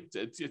up to you.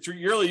 It's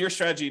really your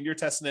strategy, and you're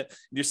testing it,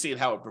 and you're seeing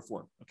how it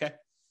performs. Okay.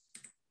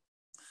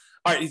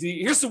 All right,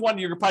 here's the one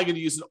you're probably going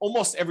to use in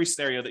almost every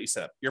scenario that you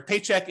set up: your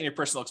paycheck and your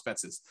personal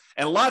expenses.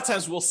 And a lot of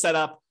times we'll set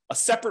up a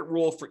separate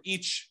rule for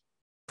each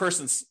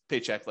person's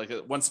paycheck, like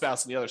one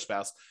spouse and the other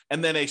spouse,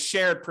 and then a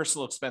shared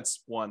personal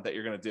expense one that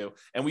you're going to do.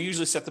 And we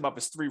usually set them up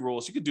as 3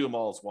 rules. You could do them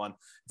all as one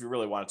if you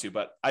really wanted to,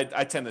 but I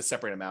tend to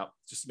separate them out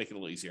just to make it a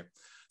little easier.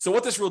 So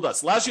what this rule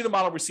does, allows you to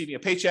model receiving a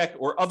paycheck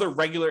or other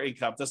regular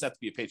income. It doesn't have to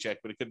be a paycheck,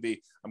 but it could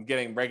be, I'm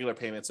getting regular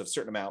payments of a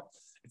certain amount.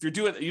 If you're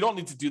doing, you don't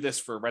need to do this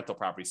for rental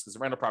properties, because the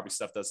rental property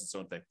stuff does its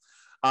own thing.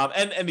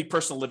 And the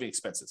personal living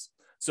expenses.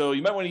 So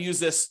you might want to use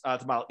this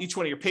to model each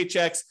one of your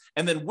paychecks,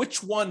 and then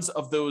which ones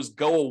of those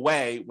go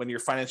away when you're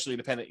financially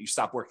independent, you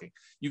stop working.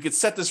 You could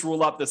set this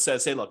rule up that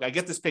says, hey, look, I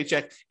get this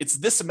paycheck, it's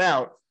this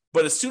amount,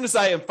 but as soon as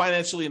I am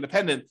financially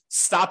independent,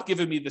 stop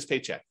giving me this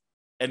paycheck.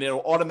 And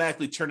it'll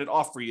automatically turn it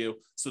off for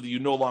you so that you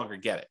no longer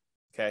get it,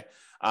 okay?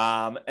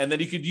 And then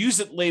you could use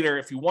it later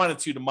if you wanted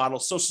to model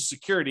Social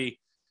Security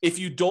if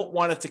you don't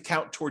want it to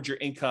count towards your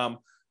income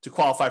to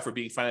qualify for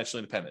being financially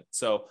independent.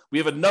 So we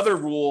have another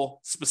rule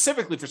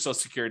specifically for Social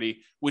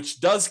Security, which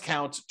does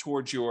count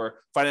towards your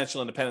financial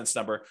independence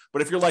number.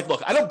 But if you're like,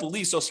 look, I don't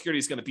believe Social Security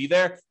is going to be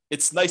there,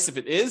 it's nice if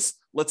it is.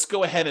 Let's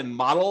go ahead and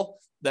model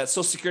that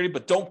Social Security,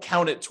 but don't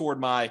count it toward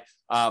my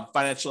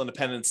financial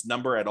independence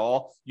number at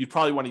all. You'd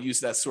probably want to use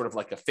that as sort of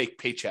like a fake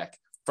paycheck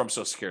from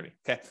Social Security.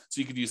 Okay. So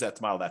you could use that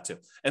to model that too.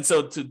 And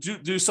so to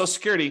do Social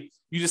Security,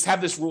 you just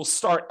have this rule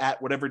start at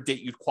whatever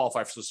date you'd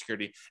qualify for Social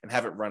Security and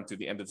have it run through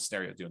the end of the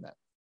scenario doing that.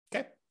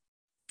 Okay.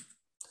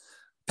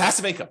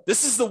 Passive income.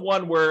 This is the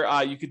one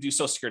where you could do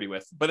Social Security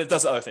with, but it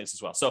does other things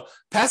as well. So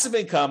passive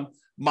income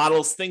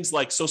models things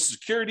like Social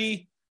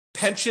Security,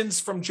 pensions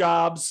from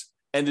jobs,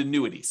 and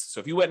annuities. So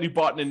if you went and you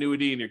bought an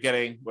annuity and you're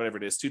getting whatever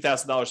it is,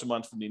 $2,000 a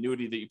month from the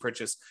annuity that you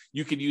purchased,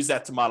 you could use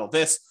that to model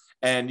this.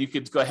 And you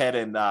could go ahead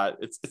and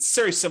it's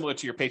very similar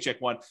to your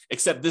paycheck one,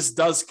 except this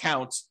does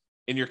count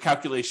in your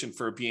calculation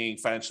for being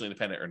financially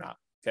independent or not.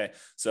 Okay,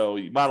 so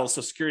you model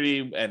Social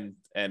Security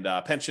and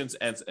pensions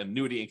and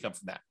annuity income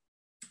from that.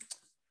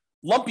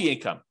 Lumpy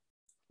income.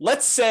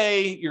 Let's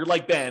say you're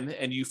like Ben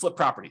and you flip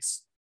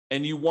properties,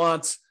 and you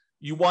want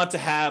to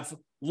have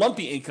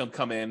lumpy income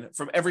come in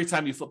from every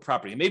time you flip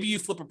property. Maybe you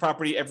flip a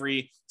property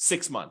every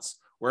 6 months,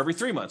 or every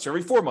 3 months, or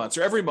every 4 months,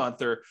 or every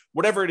month, or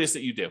whatever it is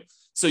that you do.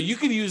 So you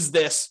could use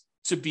this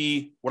to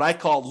be what I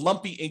call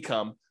lumpy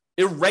income,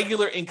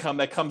 irregular income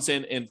that comes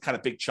in kind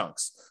of big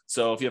chunks.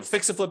 So if you have a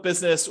fix and flip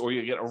business, or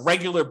you get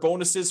irregular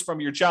bonuses from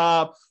your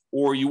job,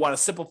 or you want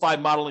to simplify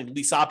modeling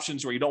lease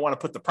options where you don't want to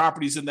put the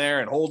properties in there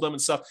and hold them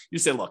and stuff, you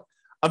say, look,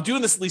 I'm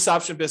doing this lease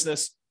option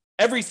business.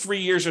 Every 3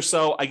 years or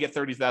so, I get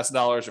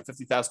 $30,000 or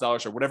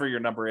 $50,000 or whatever your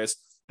number is.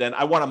 Then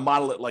I want to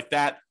model it like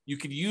that. You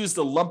could use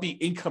the lumpy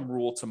income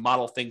rule to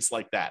model things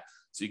like that.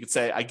 So you could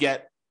say, I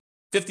get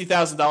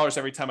 $50,000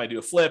 every time I do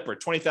a flip, or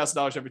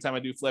 $20,000 every time I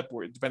do a flip,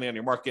 or depending on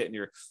your market and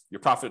your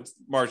profit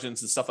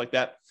margins and stuff like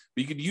that.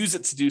 But you could use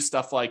it to do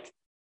stuff like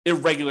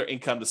irregular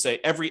income, to say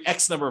every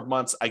X number of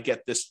months, I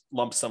get this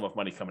lump sum of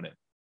money coming in.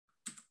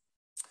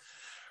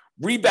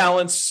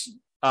 Rebalance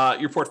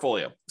your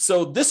portfolio.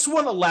 So this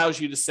one allows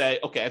you to say,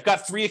 okay, I've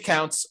got 3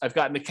 accounts. I've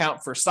got an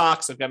account for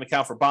stocks. I've got an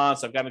account for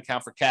bonds. I've got an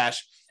account for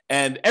cash.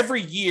 And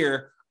every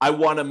year I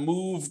want to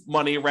move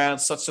money around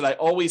such that I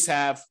always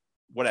have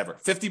whatever,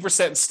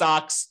 50% in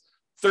stocks,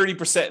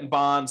 30% in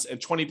bonds, and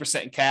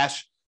 20% in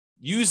cash.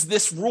 Use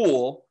this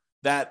rule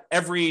that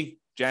every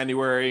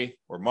January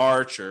or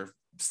March or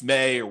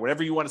May or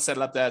whatever you want to set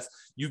it up as,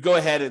 you go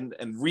ahead and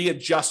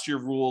readjust your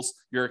rules,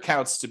 your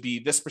accounts to be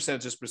this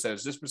percentage, this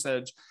percentage, this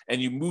percentage,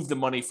 and you move the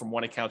money from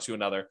one account to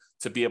another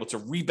to be able to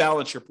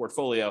rebalance your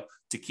portfolio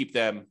to keep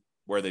them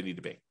where they need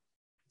to be.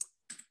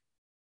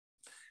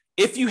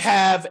 If you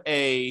have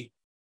a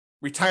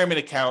retirement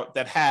account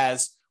that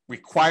has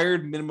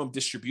required minimum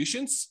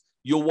distributions,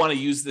 you'll want to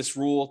use this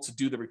rule to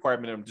do the required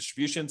minimum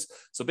distributions.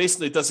 So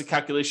basically it does a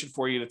calculation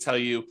for you to tell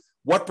you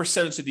what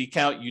percentage of the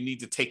account you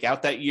need to take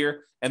out that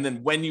year, and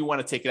then when you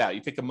want to take it out.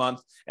 You pick a month,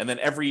 and then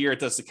every year it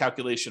does the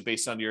calculation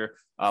based on your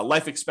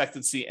life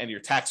expectancy and your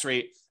tax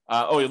rate.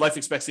 Your life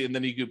expectancy, and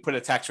then you could put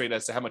a tax rate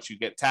as to how much you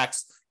get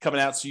taxed coming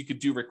out, so you could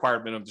do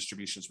required minimum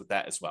distributions with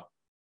that as well.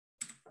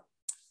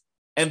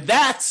 And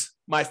that,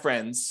 my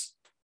friends,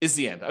 is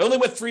the end. I only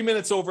went 3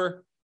 minutes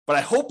over, but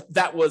I hope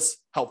that was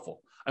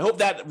helpful. I hope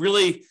that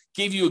really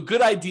gave you a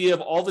good idea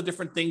of all the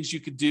different things you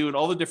could do and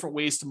all the different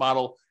ways to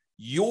model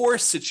your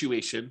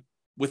situation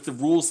with the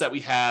rules that we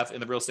have in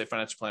the Real Estate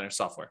Financial Planner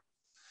software.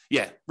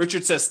 Yeah,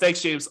 Richard says,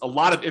 thanks, James. A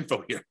lot of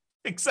info here.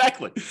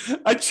 Exactly.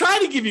 I try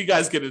to give you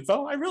guys good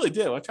info. I really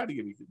do. I try to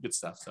give you good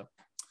stuff. So,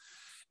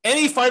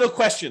 any final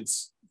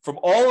questions from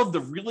all of the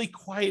really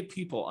quiet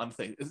people on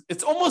things?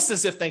 It's almost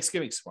as if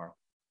Thanksgiving's tomorrow.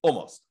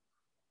 Almost.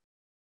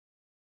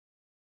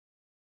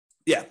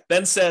 Yeah,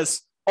 Ben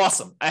says,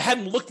 awesome. I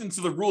hadn't looked into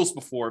the rules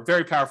before.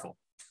 Very powerful.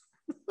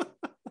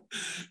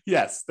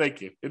 Yes,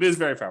 thank you. It is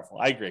very powerful.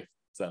 I agree.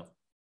 So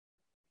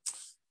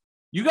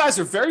you guys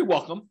are very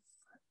welcome.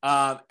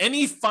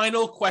 Any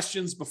final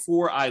questions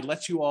before I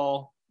let you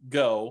all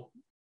go?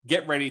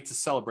 Get ready to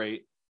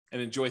celebrate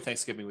and enjoy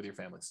Thanksgiving with your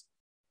families.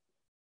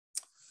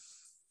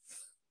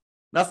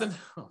 Nothing?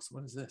 Oh, so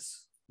what is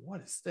this?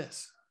 What is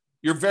this?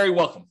 You're very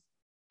welcome.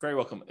 Very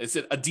welcome. Is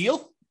it a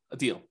deal? A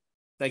deal.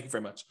 Thank you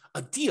very much.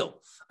 A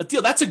deal. A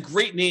deal. That's a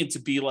great name to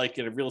be like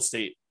in a real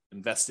estate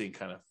investing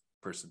kind of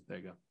person. There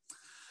you go.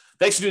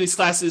 Thanks for doing these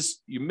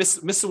classes. You miss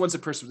the ones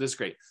in person, but this is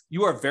great.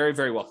 You are very,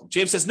 very welcome.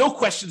 James says, no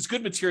questions,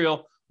 good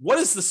material. What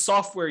is the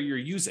software you're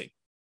using?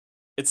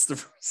 It's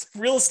the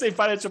Real Estate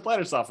Financial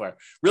Planner software,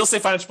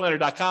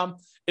 realestatefinancialplanner.com.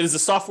 It is the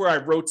software I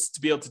wrote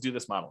to be able to do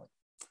this modeling.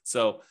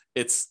 So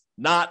it's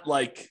not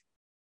like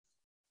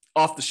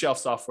off-the-shelf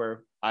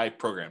software. I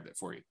programmed it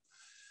for you.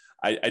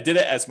 I did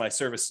it as my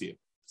service to you.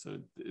 So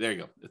there you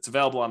go. It's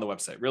available on the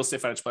website,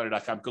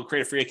 realestatefinancialplanner.com. Go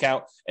create a free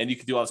account and you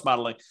can do all this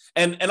modeling.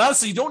 And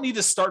honestly, you don't need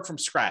to start from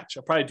scratch.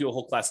 I'll probably do a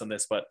whole class on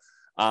this, but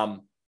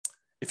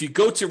if you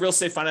go to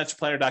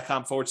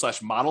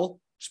realestatefinancialplanner.com/model,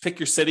 just pick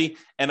your city.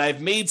 And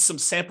I've made some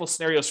sample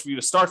scenarios for you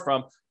to start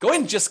from. Go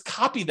ahead and just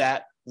copy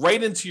that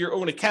right into your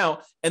own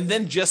account and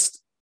then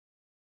just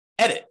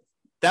edit.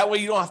 That way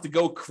you don't have to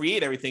go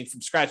create everything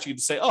from scratch. You can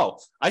say, oh,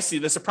 I see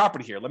there's a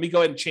property here. Let me go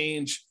ahead and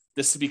change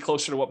this to be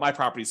closer to what my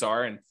properties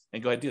are and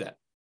go ahead and do that.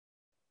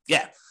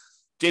 Yeah.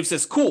 James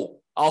says,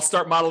 cool. I'll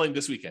start modeling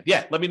this weekend.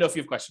 Yeah. Let me know if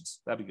you have questions.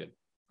 That'd be good.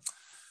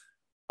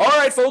 All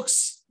right,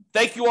 folks.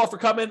 Thank you all for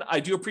coming. I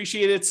do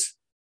appreciate it.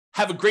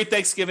 Have a great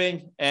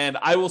Thanksgiving, and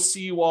I will see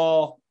you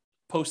all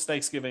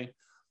post-Thanksgiving.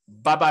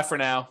 Bye-bye for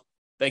now.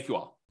 Thank you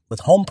all.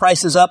 With home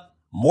prices up,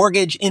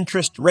 mortgage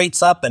interest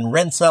rates up, and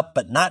rents up,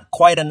 but not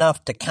quite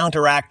enough to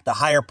counteract the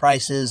higher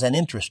prices and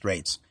interest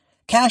rates,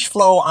 cash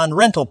flow on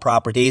rental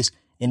properties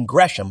in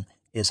Gresham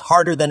is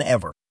harder than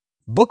ever.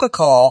 Book a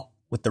call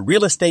with the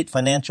Real Estate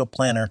Financial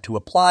Planner to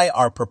apply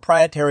our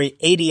proprietary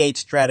 88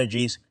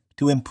 strategies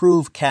to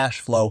improve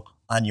cash flow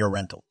on your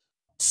rental.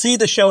 See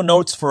the show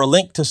notes for a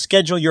link to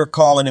schedule your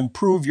call and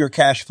improve your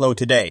cash flow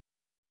today.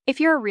 If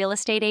you're a real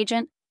estate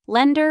agent,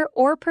 lender,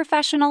 or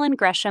professional in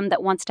Gresham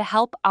that wants to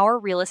help our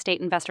real estate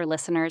investor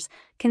listeners,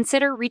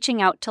 consider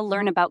reaching out to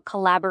learn about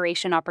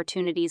collaboration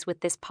opportunities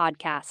with this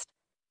podcast.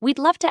 We'd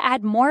love to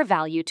add more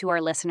value to our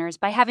listeners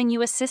by having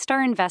you assist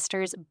our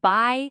investors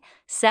buy,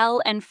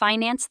 sell, and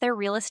finance their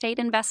real estate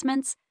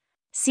investments.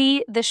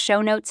 See the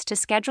show notes to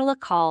schedule a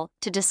call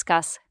to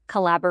discuss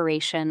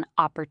collaboration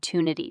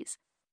opportunities.